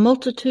yet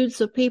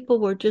multitudes of people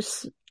were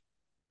just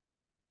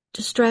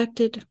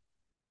distracted,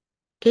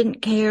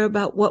 didn't care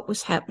about what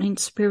was happening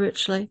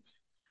spiritually,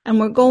 and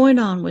were going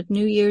on with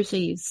New Year's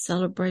Eve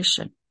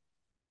celebration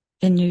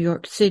in New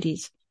York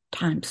City's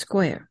Times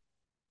Square.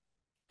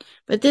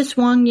 But this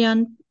one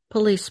young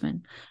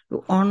policeman,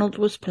 who Arnold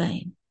was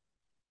playing,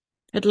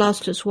 had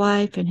lost his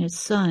wife and his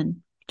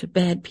son to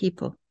bad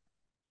people.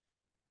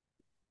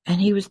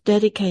 And he was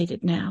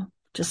dedicated now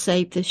to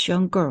save this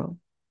young girl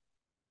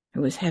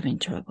who was having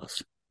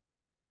troubles.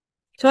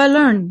 So I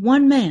learned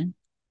one man,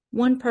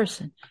 one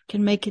person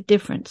can make a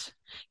difference,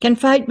 can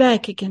fight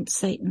back against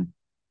Satan.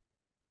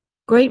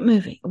 Great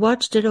movie. I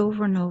watched it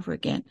over and over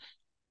again.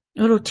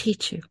 It'll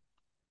teach you.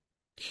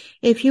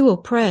 If you will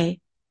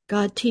pray,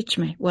 God, teach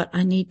me what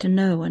I need to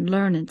know and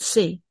learn and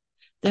see,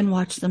 then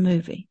watch the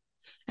movie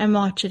and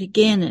watch it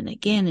again and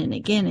again and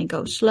again and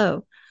go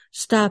slow,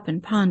 stop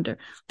and ponder.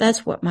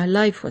 That's what my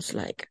life was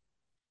like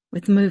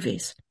with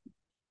movies.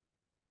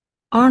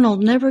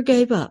 Arnold never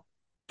gave up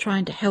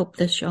trying to help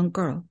this young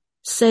girl,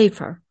 save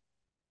her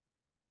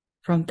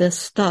from this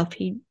stuff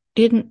he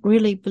didn't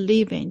really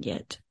believe in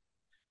yet,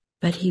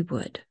 but he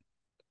would.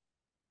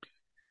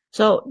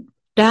 So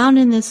down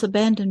in this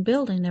abandoned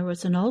building, there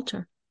was an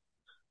altar.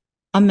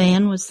 A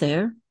man was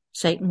there.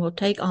 Satan will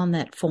take on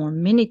that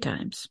form many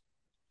times.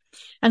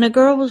 And a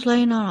girl was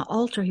laying on an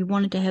altar. He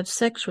wanted to have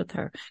sex with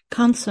her,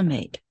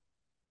 consummate,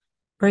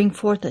 bring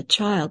forth a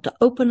child to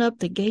open up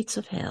the gates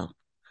of hell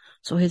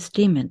so his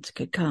demons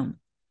could come.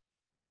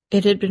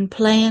 It had been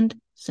planned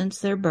since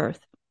their birth,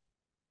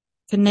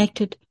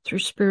 connected through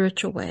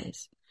spiritual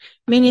ways.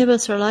 Many of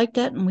us are like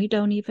that and we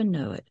don't even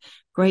know it.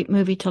 Great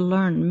movie to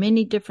learn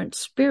many different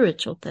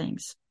spiritual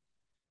things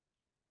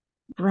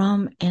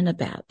from and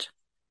about.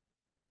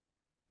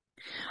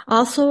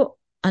 Also,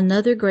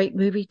 another great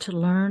movie to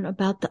learn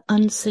about the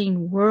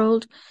unseen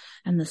world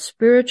and the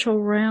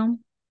spiritual realm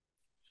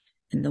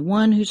and the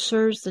one who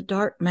serves the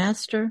dark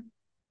master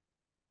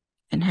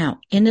and how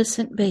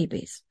innocent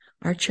babies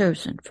are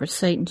chosen for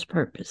Satan's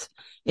purpose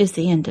is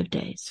the end of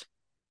days.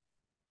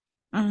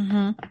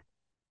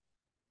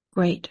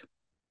 Great.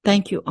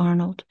 Thank you,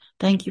 Arnold.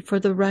 Thank you for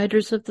the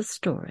writers of the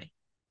story.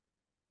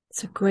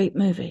 It's a great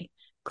movie,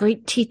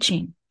 great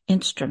teaching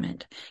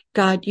instrument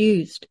God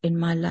used in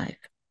my life.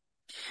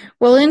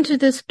 Well, into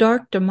this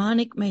dark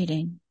demonic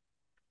meeting,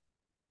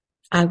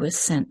 I was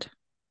sent,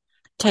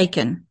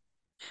 taken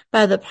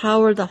by the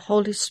power of the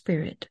Holy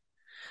Spirit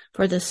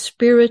for the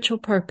spiritual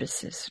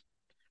purposes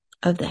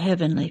of the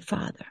Heavenly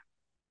Father.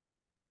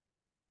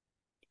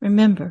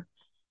 Remember,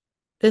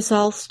 this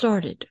all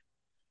started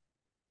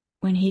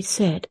when he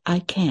said, I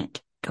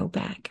can't go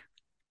back.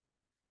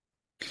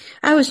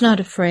 I was not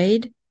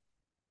afraid,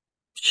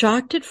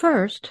 shocked at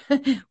first.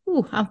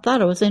 I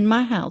thought I was in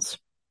my house,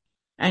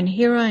 and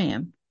here I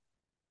am.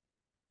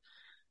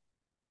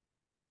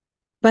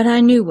 But I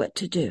knew what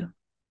to do.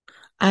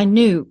 I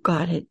knew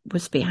God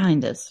was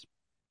behind this,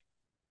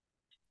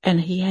 and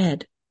he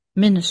had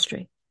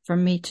ministry for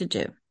me to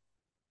do.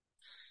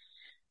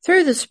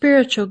 Through the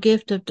spiritual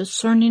gift of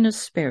discerning of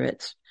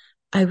spirits,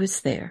 I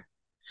was there.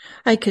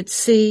 I could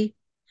see,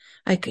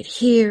 I could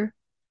hear,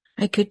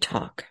 I could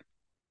talk.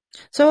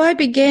 So I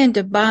began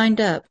to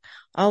bind up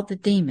all the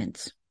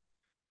demons,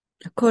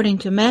 according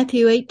to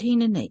Matthew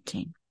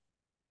 18:18.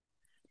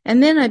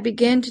 And then I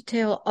began to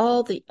tell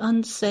all the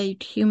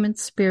unsaved human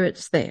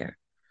spirits there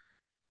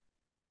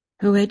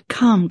who had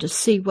come to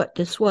see what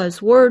this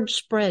was. Word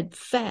spread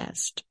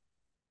fast.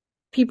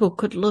 People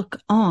could look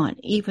on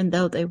even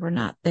though they were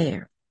not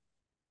there.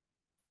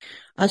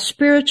 A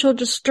spiritual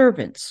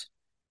disturbance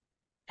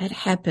had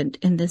happened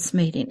in this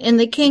meeting, in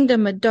the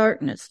kingdom of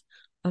darkness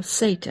of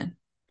Satan.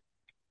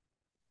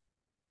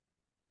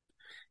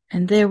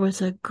 And there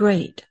was a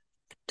great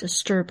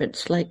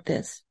disturbance like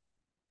this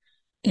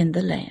in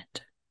the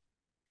land.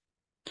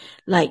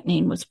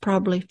 Lightning was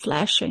probably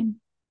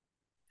flashing.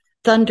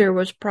 Thunder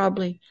was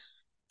probably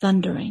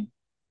thundering.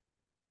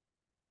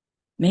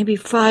 Maybe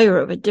fire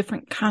of a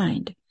different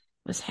kind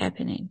was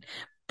happening.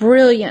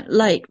 Brilliant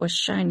light was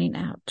shining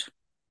out.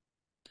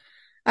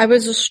 I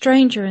was a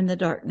stranger in the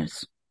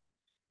darkness,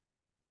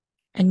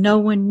 and no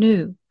one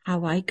knew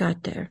how I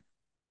got there.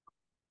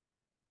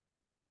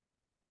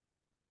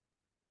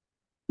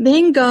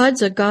 Then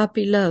God's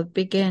agape love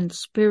began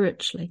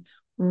spiritually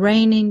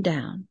raining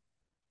down,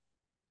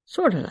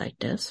 sort of like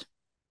this,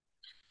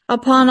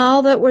 upon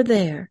all that were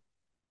there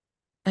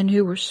and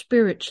who were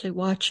spiritually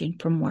watching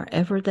from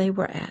wherever they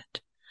were at.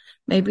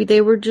 Maybe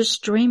they were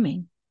just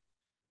dreaming.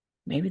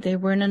 Maybe they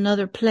were in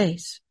another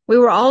place. We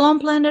were all on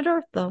planet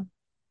Earth, though.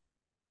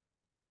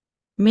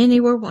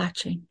 Many were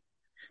watching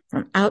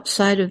from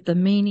outside of the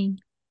meaning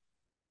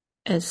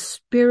as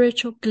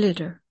spiritual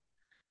glitter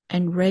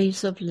and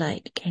rays of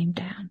light came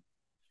down.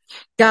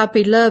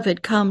 Agape love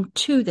had come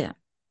to them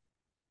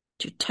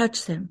to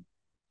touch them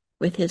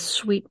with his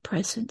sweet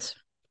presence.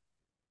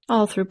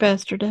 All through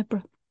Pastor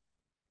Deborah.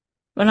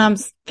 When I'm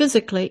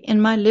physically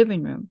in my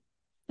living room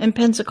in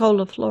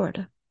Pensacola,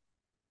 Florida.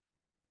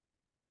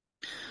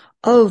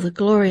 Oh, the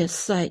glorious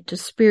sight to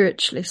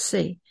spiritually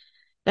see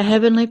the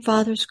Heavenly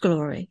Father's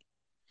glory.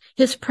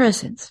 His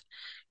presence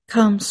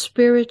comes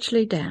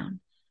spiritually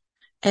down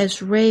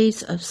as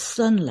rays of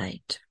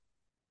sunlight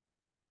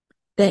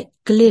that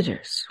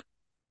glitters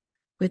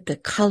with the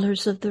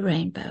colors of the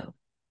rainbow.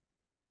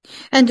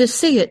 And to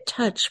see it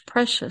touch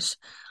precious,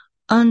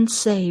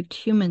 unsaved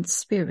human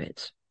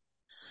spirits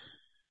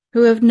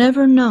who have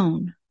never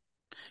known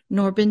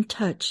nor been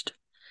touched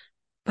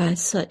by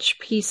such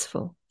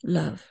peaceful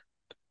love.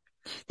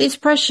 These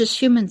precious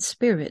human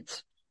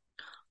spirits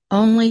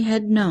only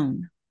had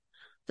known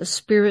the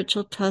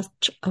spiritual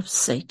touch of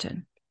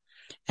Satan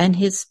and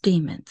his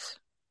demons,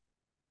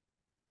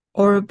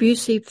 or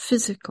abusive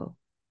physical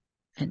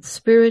and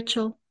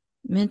spiritual,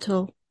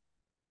 mental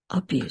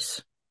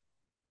abuse.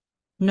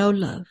 No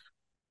love,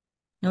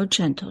 no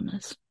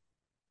gentleness.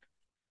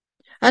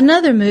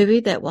 Another movie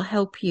that will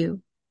help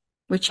you,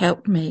 which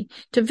helped me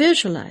to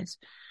visualize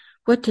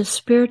what does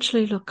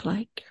spiritually look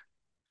like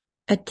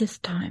at this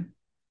time,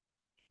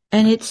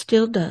 and it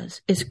still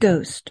does, is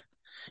Ghost,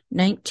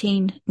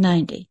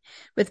 1990,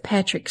 with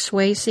Patrick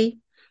Swayze,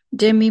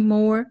 Demi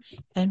Moore,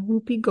 and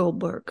Whoopi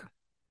Goldberg.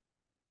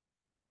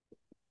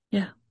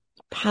 Yeah,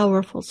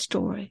 powerful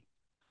story.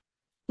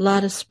 A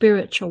lot of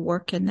spiritual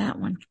work in that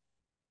one.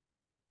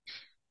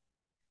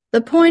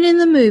 The point in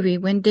the movie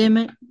when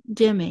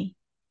Demi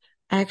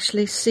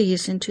actually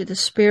sees into the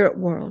spirit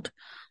world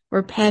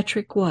where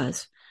Patrick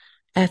was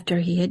after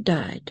he had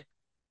died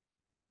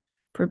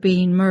for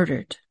being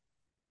murdered,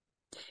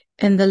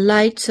 and the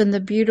lights and the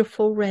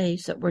beautiful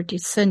rays that were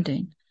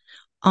descending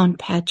on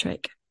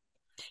Patrick.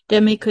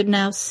 Demi could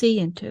now see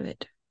into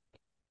it.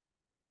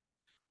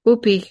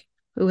 Whoopi,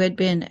 who had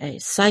been a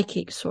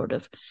psychic sort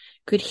of,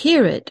 could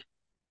hear it,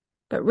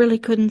 but really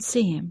couldn't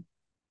see him.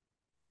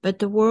 But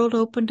the world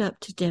opened up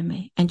to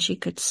Demi, and she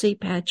could see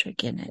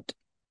Patrick in it.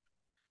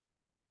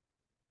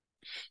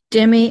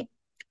 Demi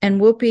and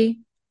Whoopi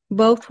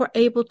both were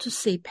able to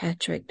see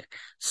Patrick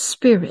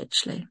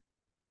spiritually.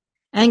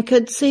 and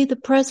could see the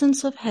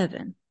presence of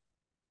heaven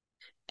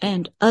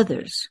and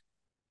others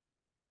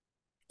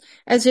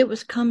as it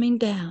was coming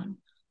down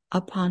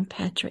upon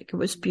Patrick. It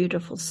was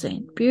beautiful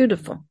scene,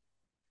 beautiful.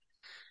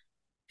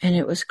 And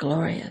it was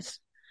glorious.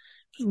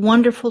 It was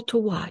wonderful to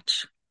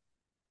watch.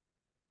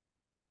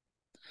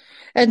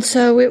 And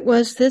so it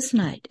was this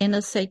night in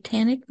a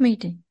satanic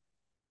meeting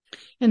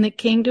in the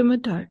kingdom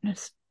of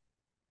darkness.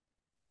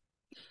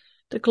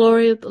 The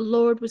glory of the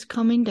Lord was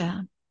coming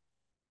down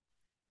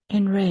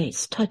in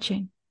rays,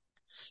 touching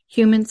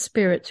human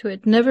spirits who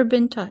had never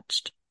been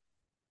touched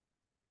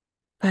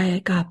by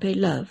agape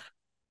love.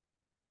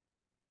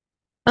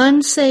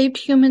 Unsaved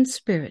human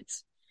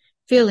spirits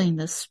feeling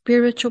the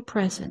spiritual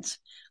presence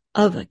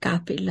of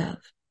agape love,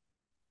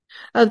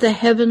 of the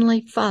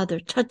Heavenly Father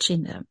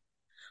touching them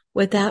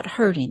without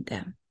hurting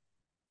them.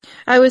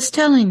 I was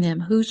telling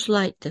them whose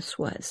light this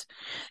was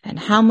and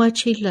how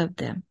much He loved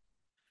them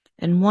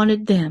and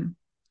wanted them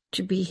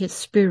to be His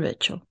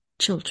spiritual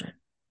children.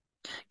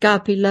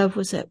 Agape love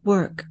was at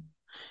work.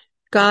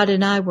 God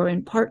and I were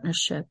in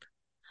partnership.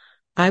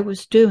 I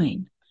was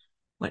doing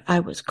what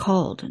I was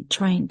called and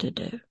trained to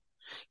do.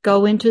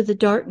 Go into the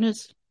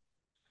darkness,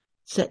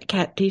 set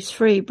captives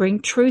free,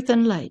 bring truth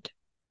and light,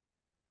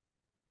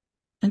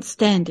 and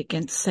stand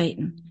against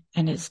Satan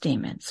and his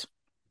demons.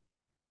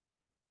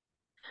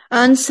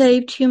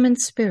 Unsaved human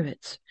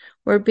spirits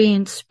were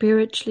being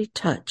spiritually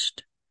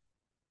touched,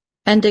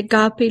 and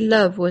agape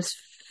love was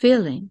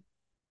filling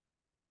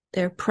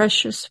their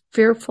precious,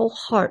 fearful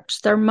hearts,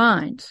 their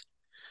minds,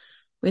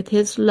 with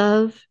His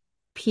love,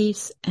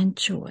 peace, and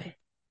joy.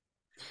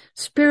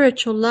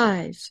 Spiritual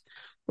lives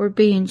were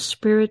being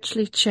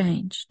spiritually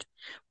changed,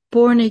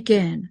 born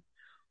again,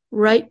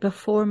 right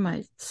before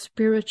my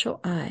spiritual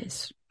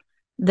eyes.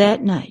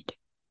 That night,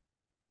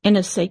 in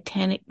a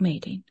satanic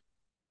meeting,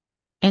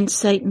 in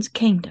Satan's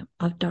kingdom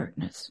of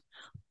darkness,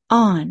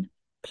 on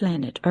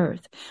planet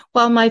Earth,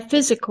 while my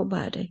physical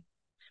body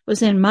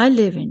was in my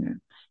living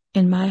room,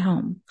 in my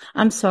home.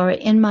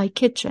 In my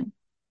kitchen,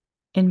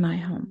 in my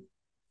home.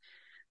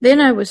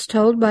 Then I was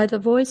told by the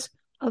voice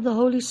of the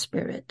Holy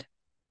Spirit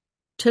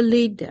to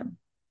lead them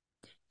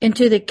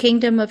into the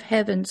kingdom of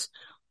heaven's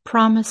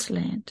promised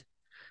land,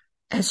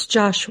 as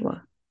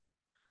Joshua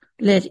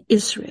led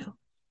Israel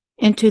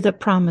into the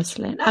promised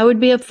land. I would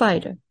be a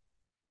fighter,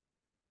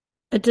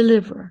 a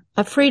deliverer,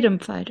 a freedom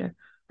fighter,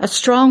 a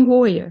strong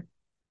warrior,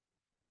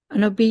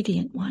 an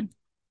obedient one,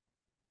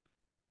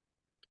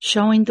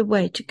 showing the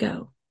way to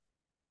go.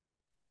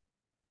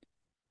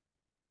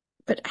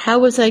 But how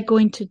was I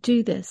going to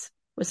do this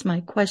was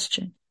my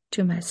question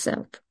to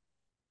myself.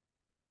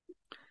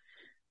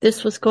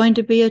 This was going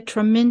to be a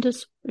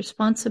tremendous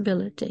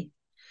responsibility,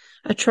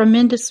 a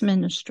tremendous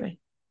ministry.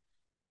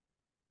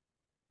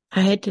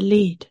 I had to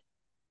lead.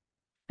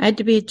 I had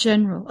to be a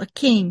general, a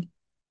king.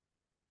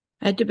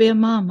 I had to be a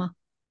mama,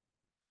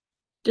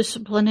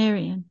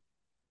 disciplinarian.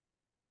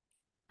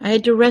 I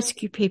had to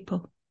rescue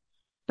people,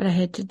 but I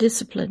had to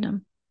discipline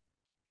them.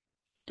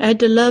 I had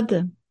to love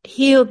them,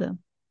 heal them,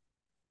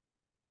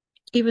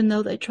 even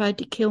though they tried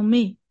to kill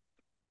me.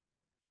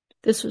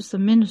 This was the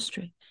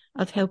ministry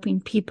of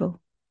helping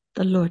people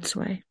the Lord's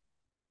way.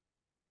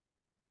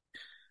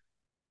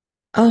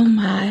 Oh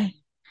my,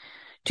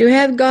 to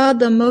have God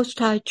the Most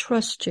High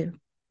trust you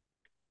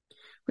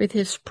with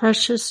His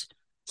precious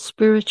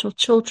spiritual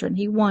children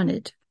He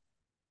wanted,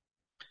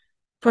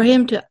 for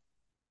Him to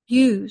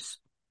use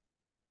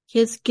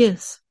His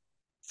gifts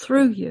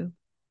through you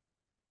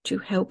to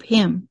help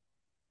Him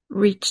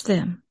reach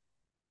them.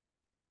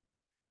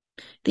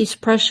 These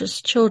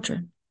precious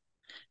children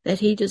that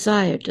He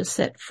desired to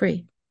set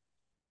free.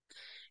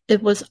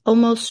 It was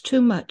almost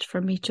too much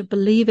for me to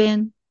believe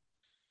in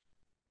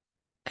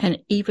and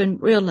even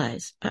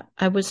realize.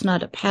 I was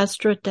not a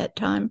pastor at that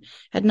time,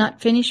 had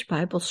not finished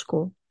Bible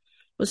school,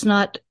 was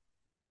not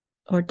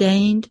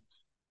ordained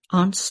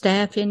on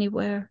staff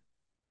anywhere,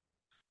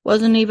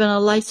 wasn't even a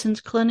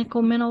licensed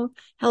clinical mental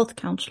health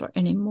counselor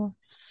anymore.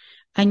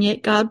 And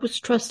yet God was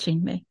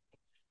trusting me,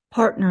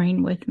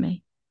 partnering with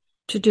me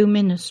to do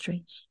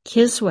ministry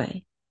His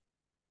way,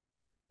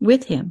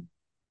 with Him,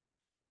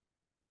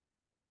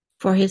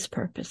 for His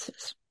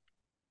purposes.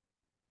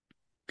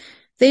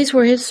 These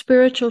were His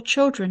spiritual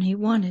children He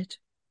wanted,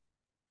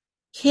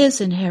 His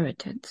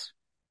inheritance,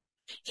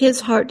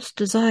 His heart's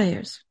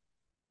desires,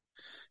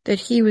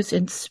 that He was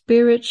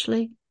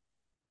spiritually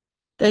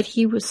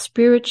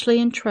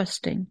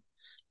entrusting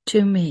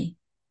to me,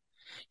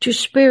 to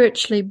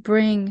spiritually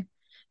bring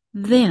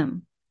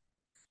them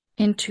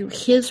into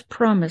His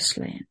promised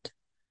land,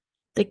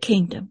 the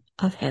kingdom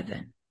of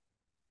heaven.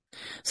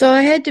 So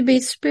I had to be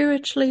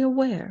spiritually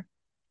aware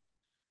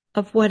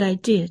of what I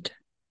did,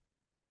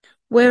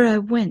 where I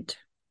went,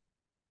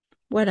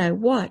 what I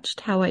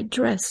watched, how I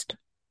dressed,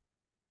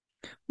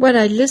 what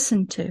I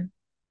listened to.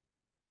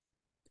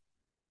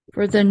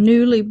 For the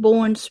newly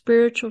born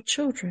spiritual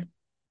children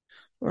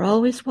were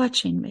always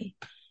watching me,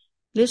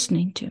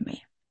 listening to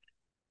me.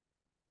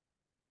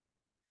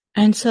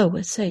 And so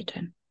was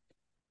Satan.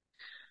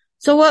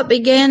 So what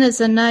began as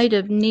a night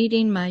of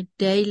needing my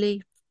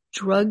daily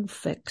drug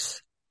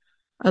fix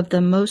of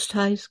the Most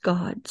High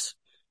God's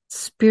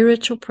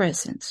spiritual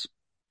presence,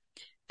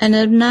 and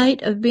a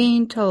night of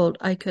being told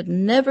I could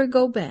never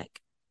go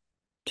back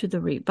to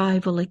the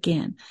revival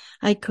again.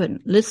 I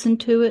couldn't listen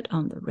to it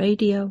on the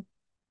radio,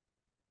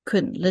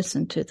 couldn't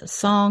listen to the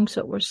songs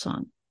that were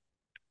sung,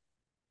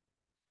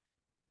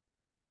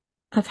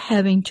 of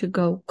having to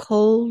go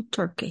cold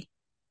turkey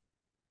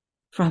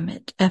from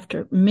it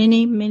after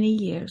many, many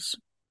years.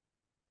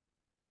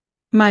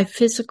 My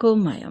physical,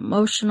 my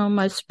emotional,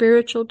 my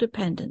spiritual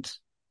dependence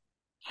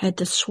had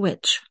to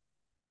switch.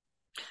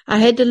 I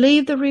had to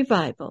leave the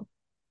revival,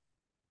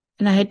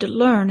 and I had to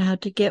learn how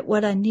to get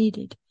what I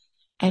needed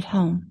at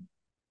home.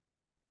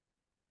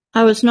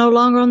 I was no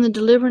longer on the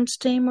deliverance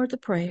team or the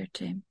prayer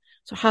team.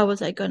 So how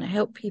was I going to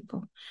help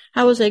people?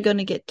 How was I going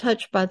to get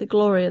touched by the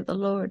glory of the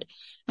Lord?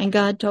 And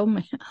God told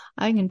me,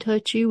 I can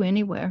touch you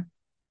anywhere.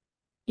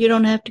 You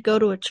don't have to go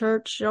to a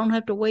church. You don't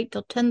have to wait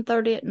till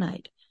 10:30 at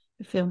night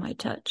to feel my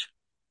touch.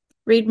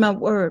 Read my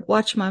word,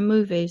 watch my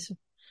movies,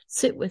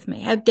 sit with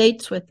me, have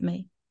dates with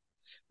me,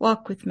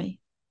 walk with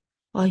me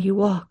while you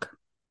walk.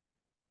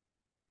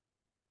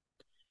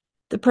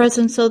 The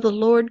presence of the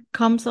Lord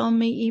comes on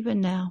me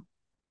even now.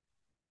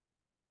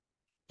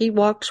 He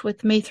walks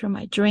with me through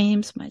my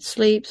dreams, my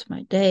sleeps,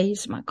 my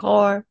days, my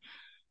car,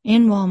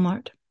 in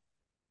Walmart.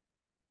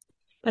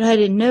 But I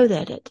didn't know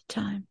that at the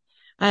time.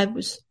 I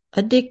was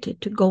addicted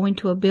to going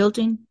to a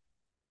building,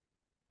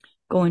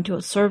 going to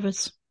a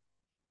service,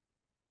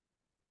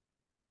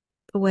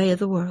 the way of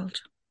the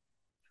world.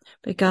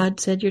 But God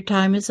said, your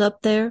time is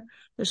up there.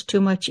 There's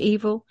too much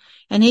evil.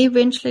 And He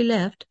eventually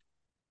left,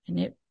 and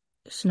it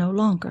is no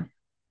longer.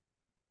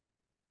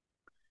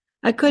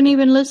 I couldn't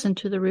even listen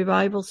to the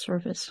revival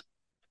service.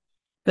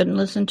 Couldn't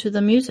listen to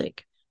the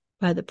music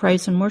by the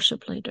praise and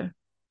worship leader.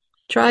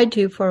 Tried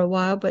to for a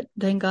while, but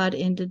then God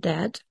ended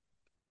that.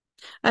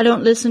 I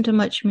don't listen to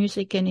much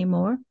music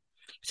anymore,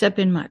 except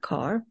in my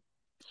car.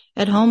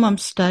 At home, I'm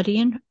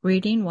studying,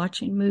 reading,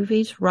 watching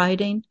movies,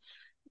 writing,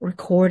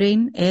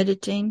 recording,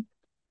 editing,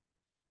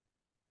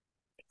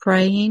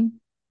 praying.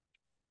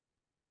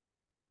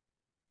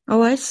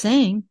 Oh, I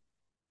sing.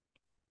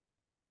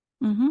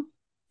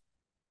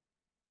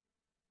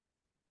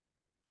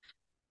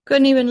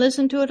 Couldn't even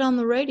listen to it on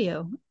the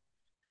radio.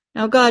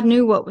 Now, God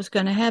knew what was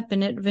going to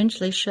happen. It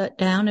eventually shut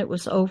down. It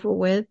was over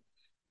with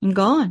and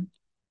gone.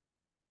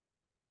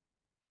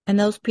 And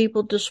those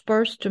people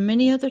dispersed to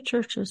many other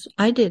churches.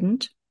 I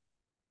didn't.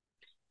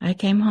 I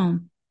came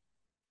home.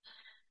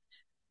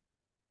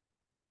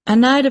 A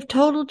night of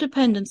total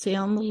dependency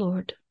on the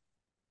Lord.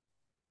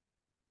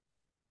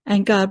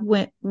 And God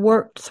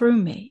worked through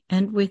me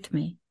and with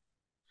me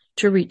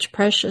to reach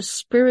precious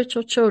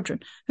spiritual children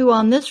who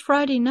on this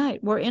Friday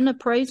night were in a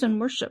praise and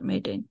worship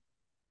meeting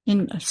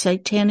in a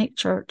satanic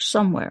church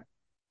somewhere.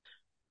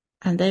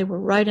 And they were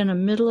right in the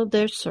middle of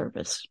their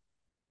service.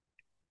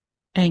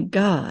 And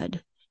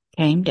God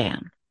came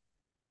down.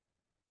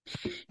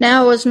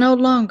 Now I was no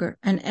longer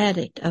an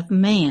addict of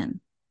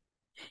man,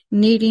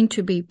 needing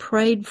to be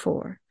prayed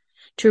for,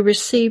 to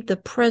receive the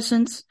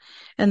presence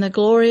and the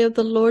glory of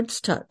the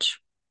Lord's touch,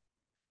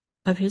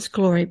 of His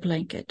glory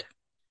blanket,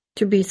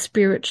 to be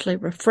spiritually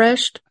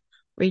refreshed,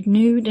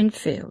 renewed, and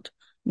filled.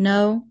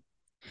 No,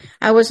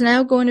 I was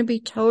now going to be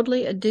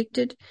totally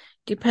addicted,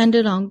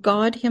 dependent on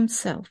God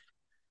Himself,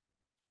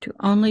 to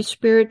only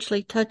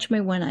spiritually touch me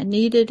when I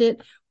needed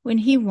it, when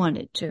He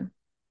wanted to.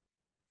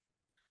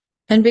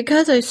 And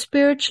because I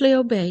spiritually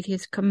obeyed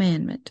His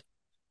commandment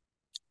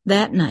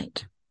that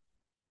night,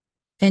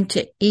 and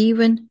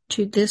even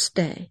to this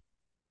day,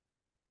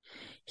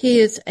 He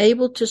is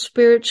able to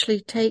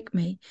spiritually take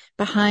me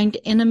behind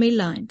enemy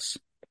lines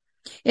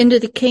into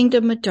the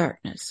kingdom of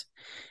darkness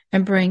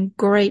and bring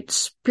great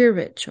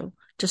spiritual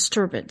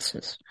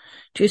disturbances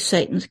to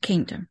Satan's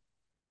kingdom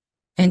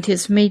and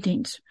his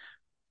meetings,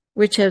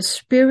 which have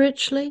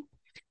spiritually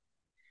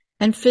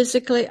and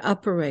physically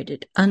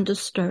operated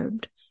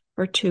undisturbed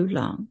for too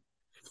long.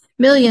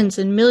 Millions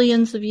and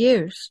millions of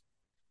years,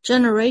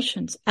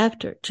 generations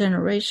after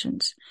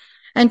generations,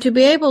 and to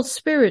be able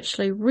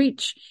spiritually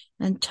reach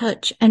and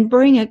touch and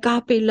bring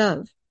agape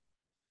love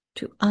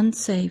to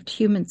unsaved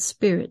human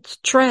spirits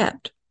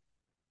trapped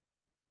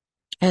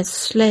as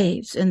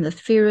slaves in the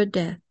fear of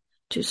death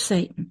to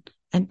Satan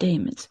and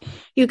demons.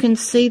 You can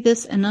see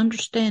this and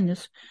understand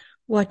this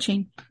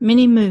watching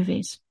many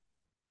movies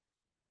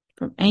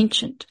from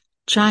ancient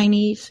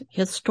Chinese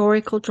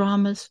historical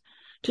dramas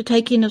to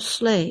taking of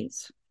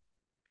slaves,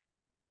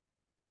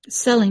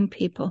 selling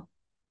people.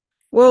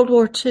 World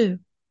War II,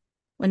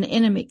 when the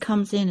enemy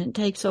comes in and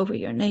takes over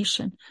your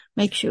nation,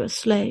 makes you a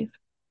slave.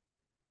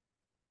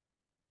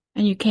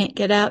 And you can't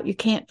get out, you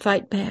can't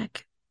fight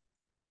back.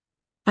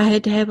 I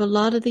had to have a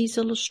lot of these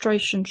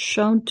illustrations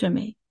shown to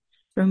me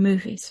through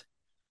movies,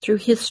 through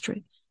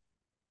history,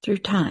 through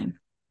time.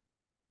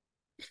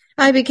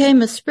 I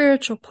became a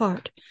spiritual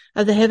part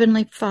of the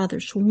Heavenly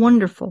Father's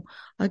wonderful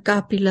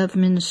agape love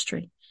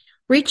ministry,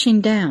 reaching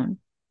down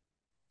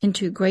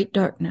into great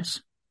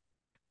darkness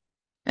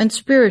and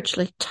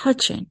spiritually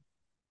touching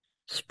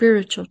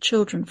spiritual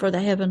children for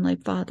the Heavenly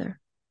Father.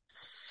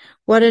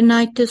 What a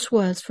night this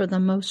was for the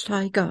Most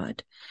High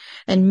God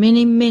and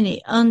many,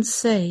 many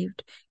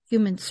unsaved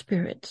human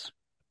spirits.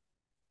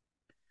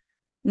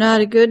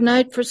 Not a good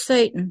night for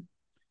Satan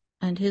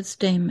and his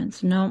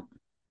demons. No,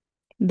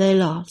 they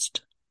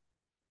lost.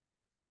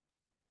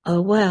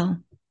 Oh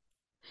well.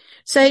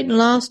 Satan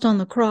lost on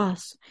the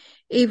cross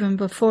even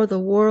before the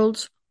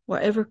worlds were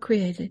ever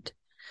created.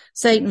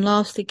 Satan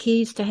lost the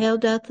keys to hell,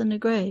 death, and the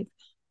grave.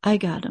 I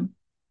got them.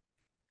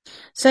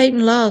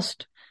 Satan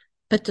lost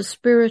at the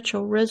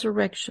spiritual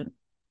resurrection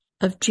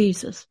of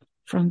Jesus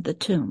from the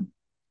tomb.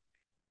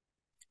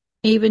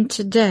 Even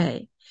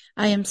today,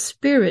 I am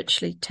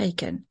spiritually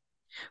taken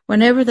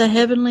whenever the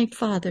Heavenly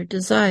Father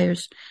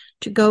desires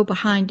to go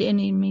behind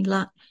enemy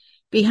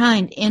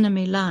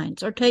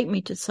lines or take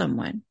me to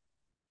someone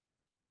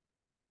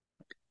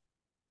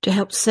to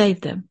help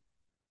save them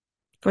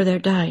for their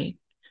dying.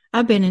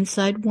 I've been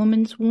inside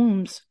women's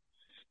wombs,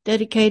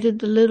 dedicated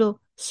the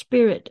little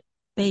spirit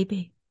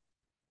baby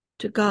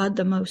to God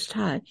the Most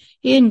High.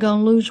 He ain't going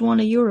to lose one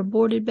of your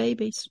aborted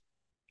babies.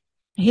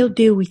 He'll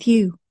deal with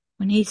you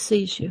when he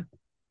sees you.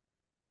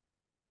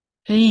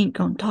 He ain't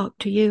going to talk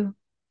to you.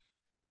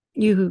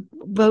 You who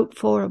vote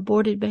for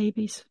aborted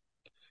babies,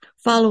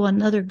 follow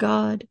another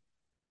God,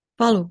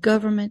 follow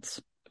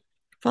governments,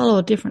 follow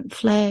a different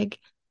flag,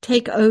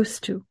 take oaths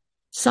to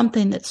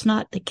something that's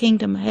not the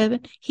kingdom of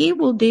heaven. He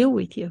will deal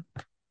with you.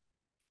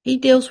 He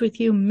deals with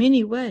you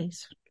many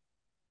ways.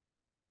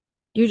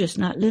 You're just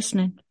not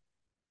listening.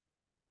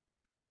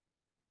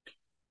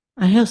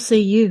 And he'll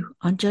see you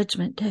on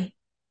Judgment Day.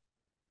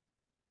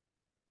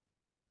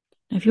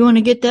 If you want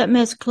to get that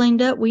mess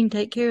cleaned up, we can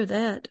take care of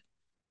that.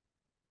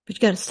 But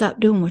you got to stop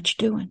doing what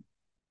you're doing.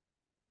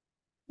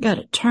 You got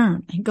to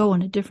turn and go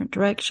in a different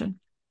direction.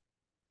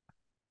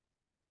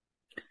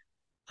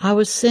 I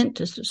was sent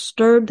to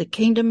disturb the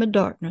kingdom of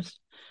darkness.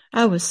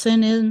 I was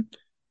sent in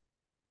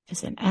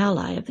as an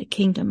ally of the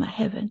kingdom of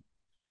heaven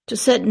to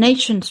set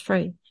nations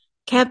free,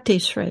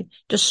 captives free,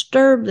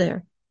 disturb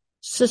their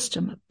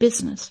system of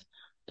business,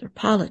 their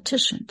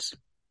politicians.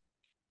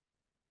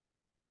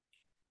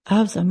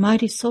 I was a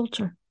mighty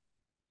soldier.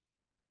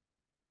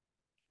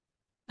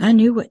 I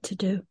knew what to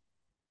do.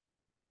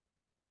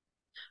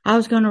 I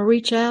was going to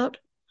reach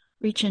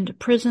into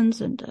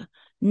prisons, into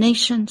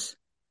nations,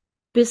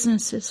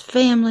 businesses,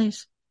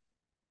 families,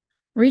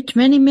 reach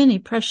many, many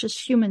precious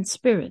human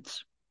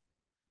spirits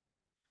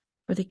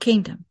for the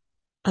kingdom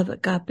of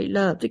agape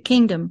love, the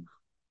kingdom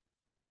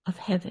of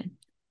heaven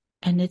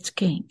and its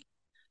king,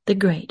 the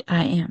great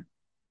I am.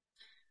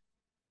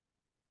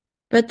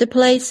 But the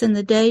place and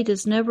the date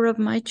is never of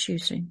my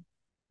choosing.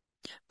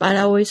 But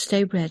I always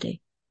stay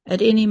ready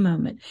at any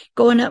moment,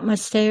 going up my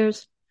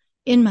stairs,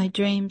 in my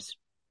dreams,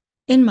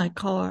 in my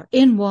car,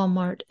 in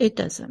Walmart, it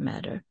doesn't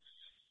matter.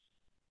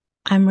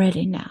 I'm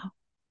ready now.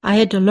 I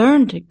had to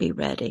learn to be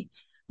ready,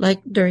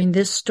 like during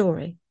this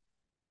story.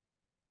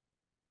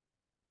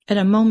 At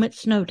a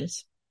moment's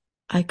notice,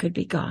 I could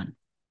be gone.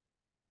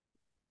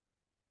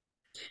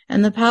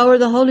 And the power of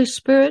the Holy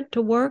Spirit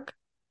to work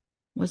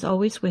was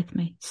always with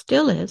me,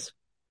 still is.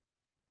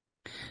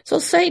 So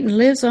Satan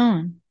lives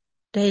on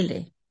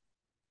daily,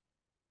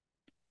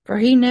 for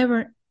he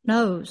never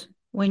knows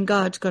when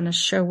God's going to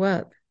show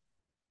up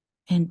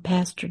and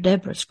Pastor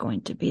Deborah's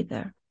going to be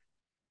there.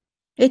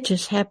 It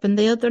just happened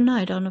the other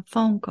night on a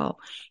phone call.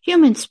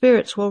 Human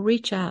spirits will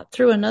reach out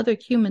through another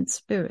human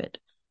spirit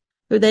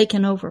who they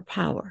can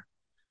overpower.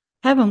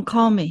 Have them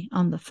call me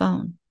on the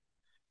phone.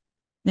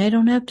 They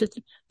don't have to.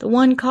 The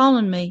one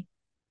calling me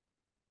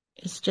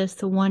is just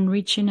the one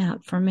reaching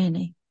out for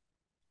many.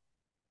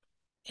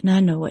 And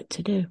I know what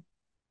to do.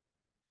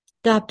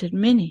 Adopted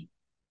many.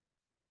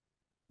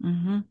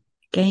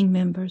 Gang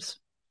members,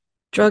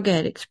 drug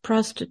addicts,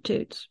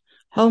 prostitutes,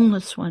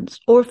 homeless ones,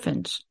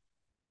 orphans,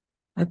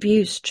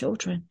 abused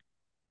children,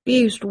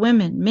 abused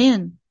women,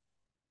 men.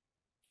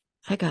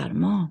 I got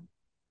them all.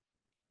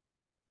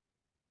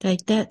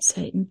 Take that,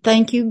 Satan.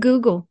 Thank you,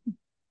 Google.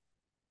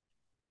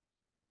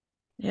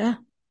 Yeah,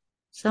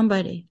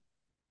 somebody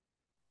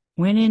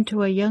went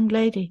into a young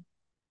lady,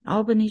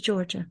 Albany,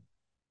 Georgia,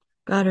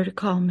 got her to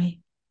call me,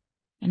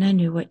 and I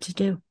knew what to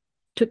do.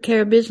 Took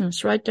care of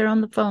business right there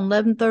on the phone,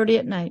 11:30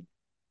 at night.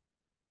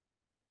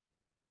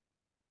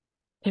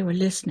 They were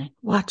listening,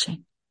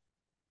 watching,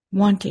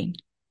 wanting,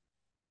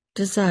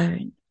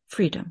 desiring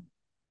freedom.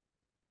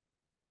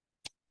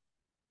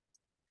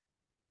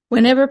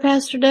 Whenever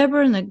Pastor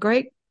Deborah and the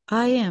great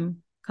I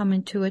am come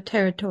into a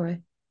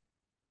territory,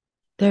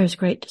 there is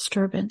great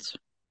disturbance.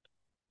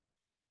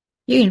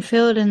 You can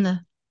feel it in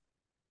the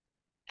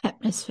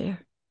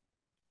atmosphere,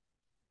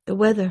 the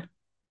weather,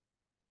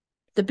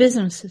 the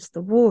businesses,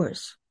 the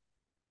wars.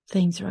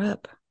 Things are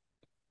up.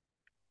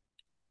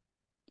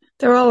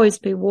 There'll always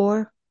be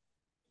war,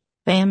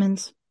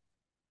 famines.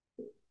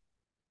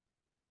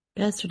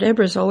 Pastor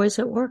Deborah's always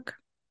at work.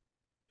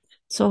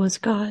 So is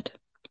God.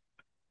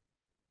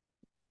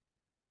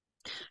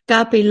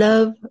 Agape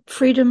love,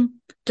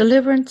 freedom,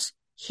 deliverance,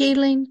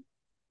 healing,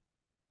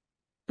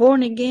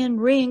 born again,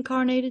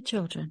 reincarnated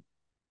children.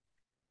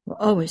 will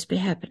always be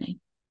happening.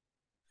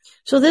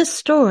 So this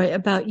story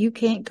about you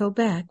can't go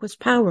back was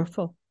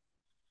powerful.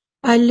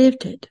 I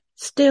lived it,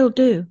 still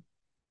do.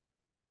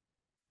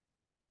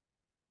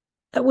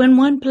 That when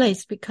one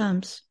place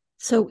becomes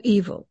so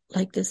evil,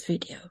 like this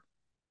video,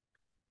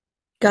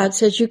 God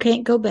says you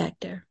can't go back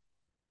there.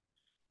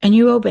 And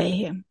you obey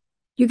him.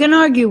 You can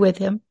argue with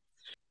him.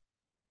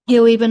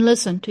 He'll even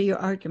listen to your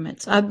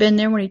arguments. I've been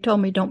there when he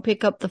told me, don't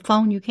pick up the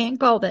phone. You can't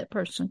call that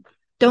person.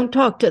 Don't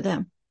talk to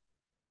them.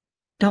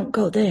 Don't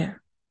go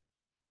there.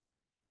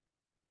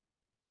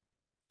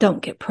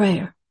 Don't get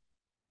prayer.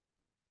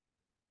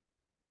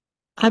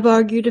 I've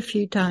argued a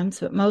few times,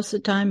 but most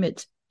of the time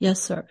it's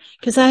yes, sir.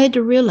 Because I had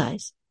to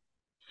realize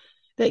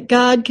that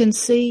God can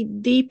see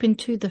deep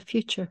into the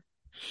future.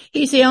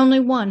 He's the only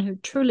one who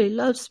truly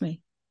loves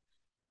me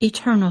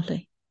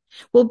eternally,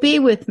 will be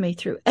with me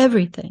through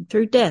everything,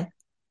 through death.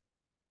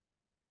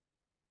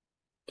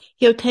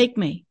 He'll take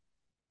me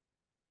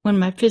when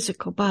my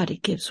physical body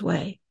gives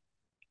way.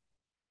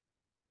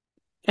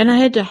 And I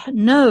had to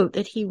know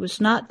that he was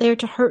not there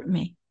to hurt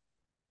me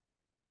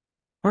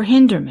or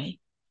hinder me,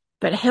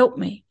 but help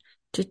me,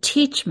 to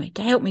teach me,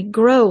 to help me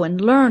grow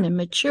and learn and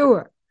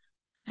mature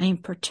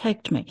and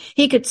protect me.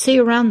 He could see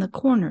around the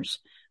corners.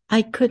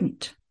 I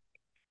couldn't.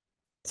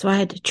 So I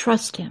had to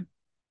trust him.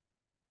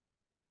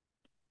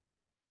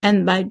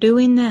 And by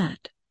doing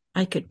that,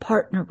 I could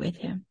partner with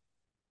him.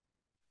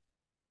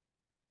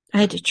 I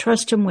had to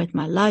trust him with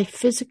my life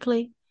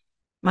physically,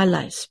 my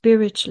life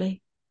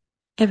spiritually,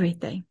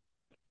 everything.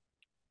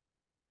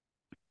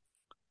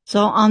 So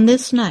on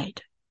this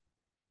night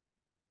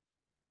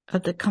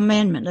of the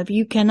commandment of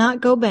you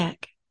cannot go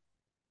back,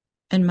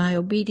 and my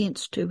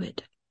obedience to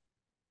it,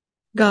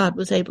 God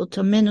was able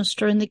to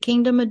minister in the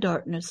kingdom of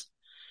darkness,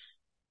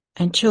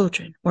 and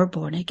children were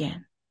born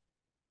again.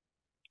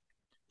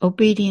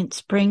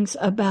 Obedience brings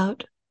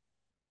about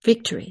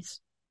victories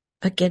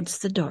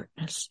against the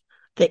darkness,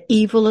 the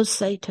evil of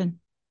Satan.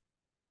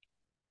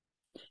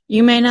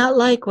 You may not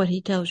like what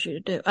he tells you to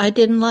do. I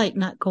didn't like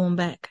not going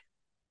back.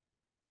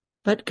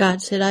 But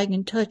God said, I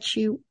can touch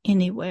you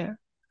anywhere.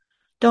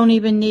 Don't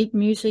even need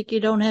music. You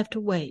don't have to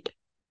wait.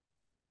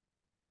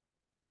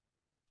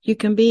 You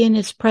can be in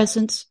his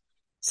presence,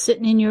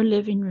 sitting in your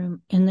living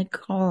room, in the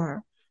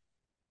car,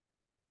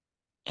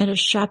 at a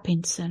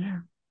shopping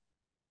center,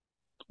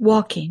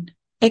 walking,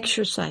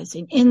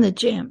 exercising, in the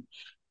gym,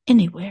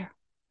 anywhere.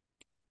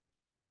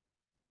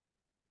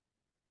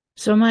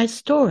 So my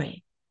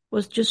story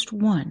was just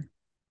one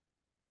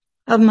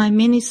of my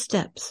many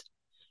steps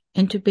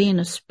into being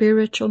a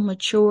spiritual,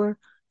 mature,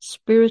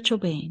 spiritual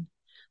being,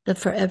 the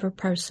forever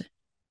person,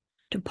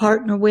 to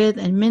partner with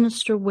and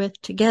minister with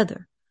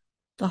together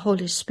the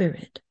Holy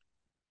Spirit,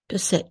 to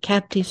set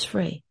captives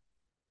free,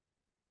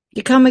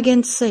 to come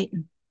against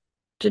Satan,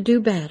 to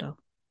do battle,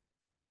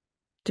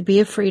 to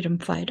be a freedom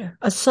fighter,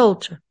 a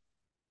soldier,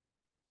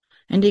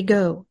 and to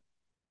go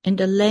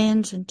into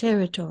lands and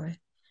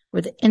territory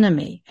where the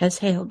enemy has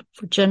held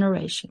for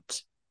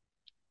generations.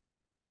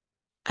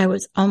 I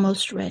was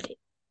almost ready,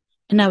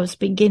 and I was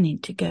beginning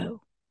to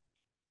go.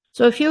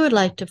 So if you would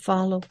like to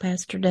follow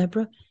Pastor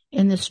Deborah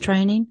in this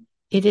training,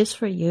 it is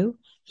for you.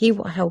 He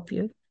will help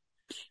you.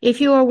 If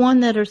you are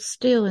one that are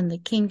still in the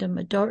kingdom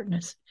of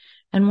darkness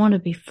and want to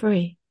be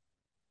free,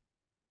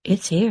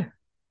 it's here.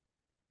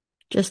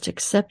 Just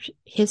accept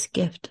his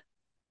gift,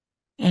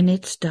 and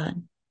it's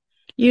done.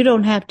 You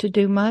don't have to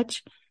do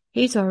much.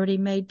 He's already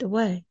made the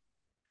way,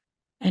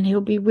 and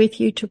he'll be with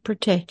you to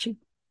protect you.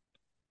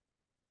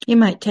 He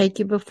might take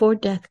you before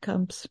death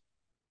comes.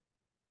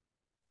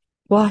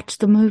 Watch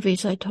the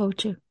movies I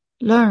told you.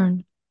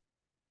 Learn.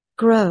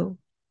 Grow.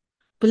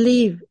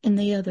 Believe in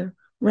the other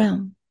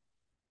realm.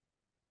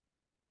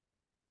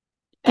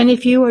 And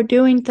if you are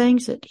doing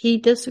things that he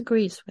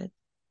disagrees with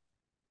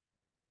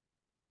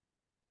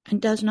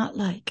and does not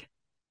like,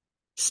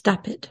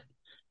 stop it.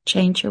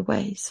 Change your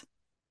ways.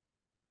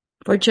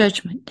 For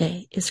judgment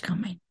day is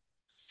coming.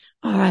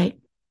 All right.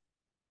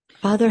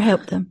 Father,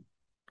 help them.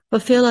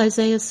 Fulfill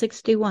Isaiah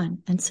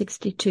 61 and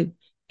 62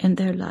 in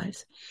their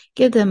lives.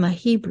 Give them a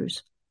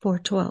Hebrews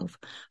 4:12,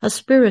 a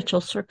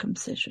spiritual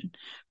circumcision.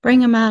 Bring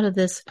them out of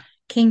this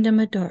kingdom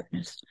of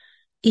darkness,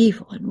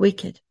 evil and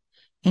wicked,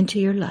 into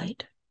your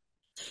light,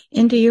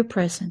 into your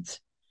presence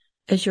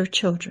as your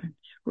children.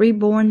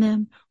 Reborn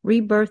them,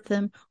 rebirth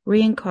them,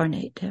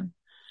 reincarnate them.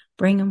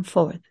 Bring them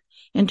forth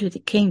into the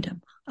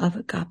kingdom of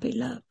agape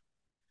love.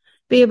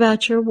 Be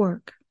about your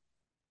work,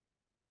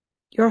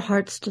 your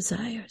heart's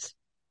desires.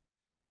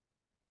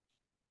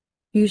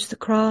 Use the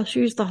cross,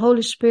 use the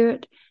Holy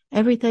Spirit,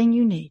 everything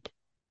you need,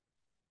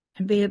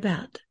 and be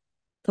about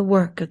the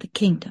work of the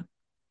kingdom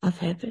of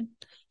heaven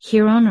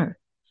here on earth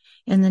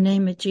in the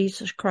name of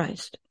Jesus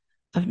Christ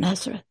of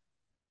Nazareth,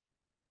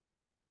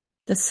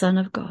 the Son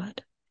of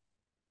God,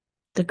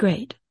 the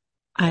great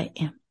I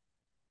am.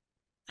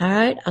 All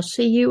right, I'll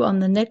see you on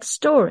the next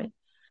story.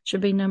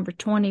 Should be number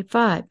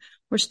 25.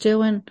 We're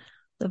still in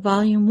the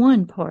volume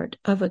 1 part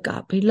of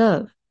Agape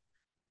Love,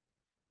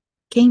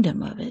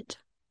 kingdom of it.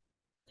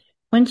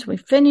 once we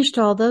finished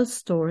all those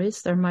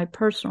stories, they're my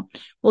personal,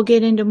 we'll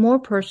get into more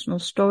personal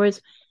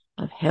stories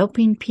of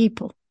helping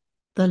people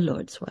the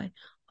Lord's way.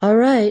 All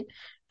right.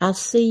 I'll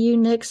see you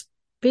next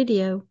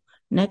video,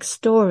 next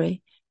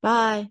story.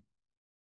 Bye.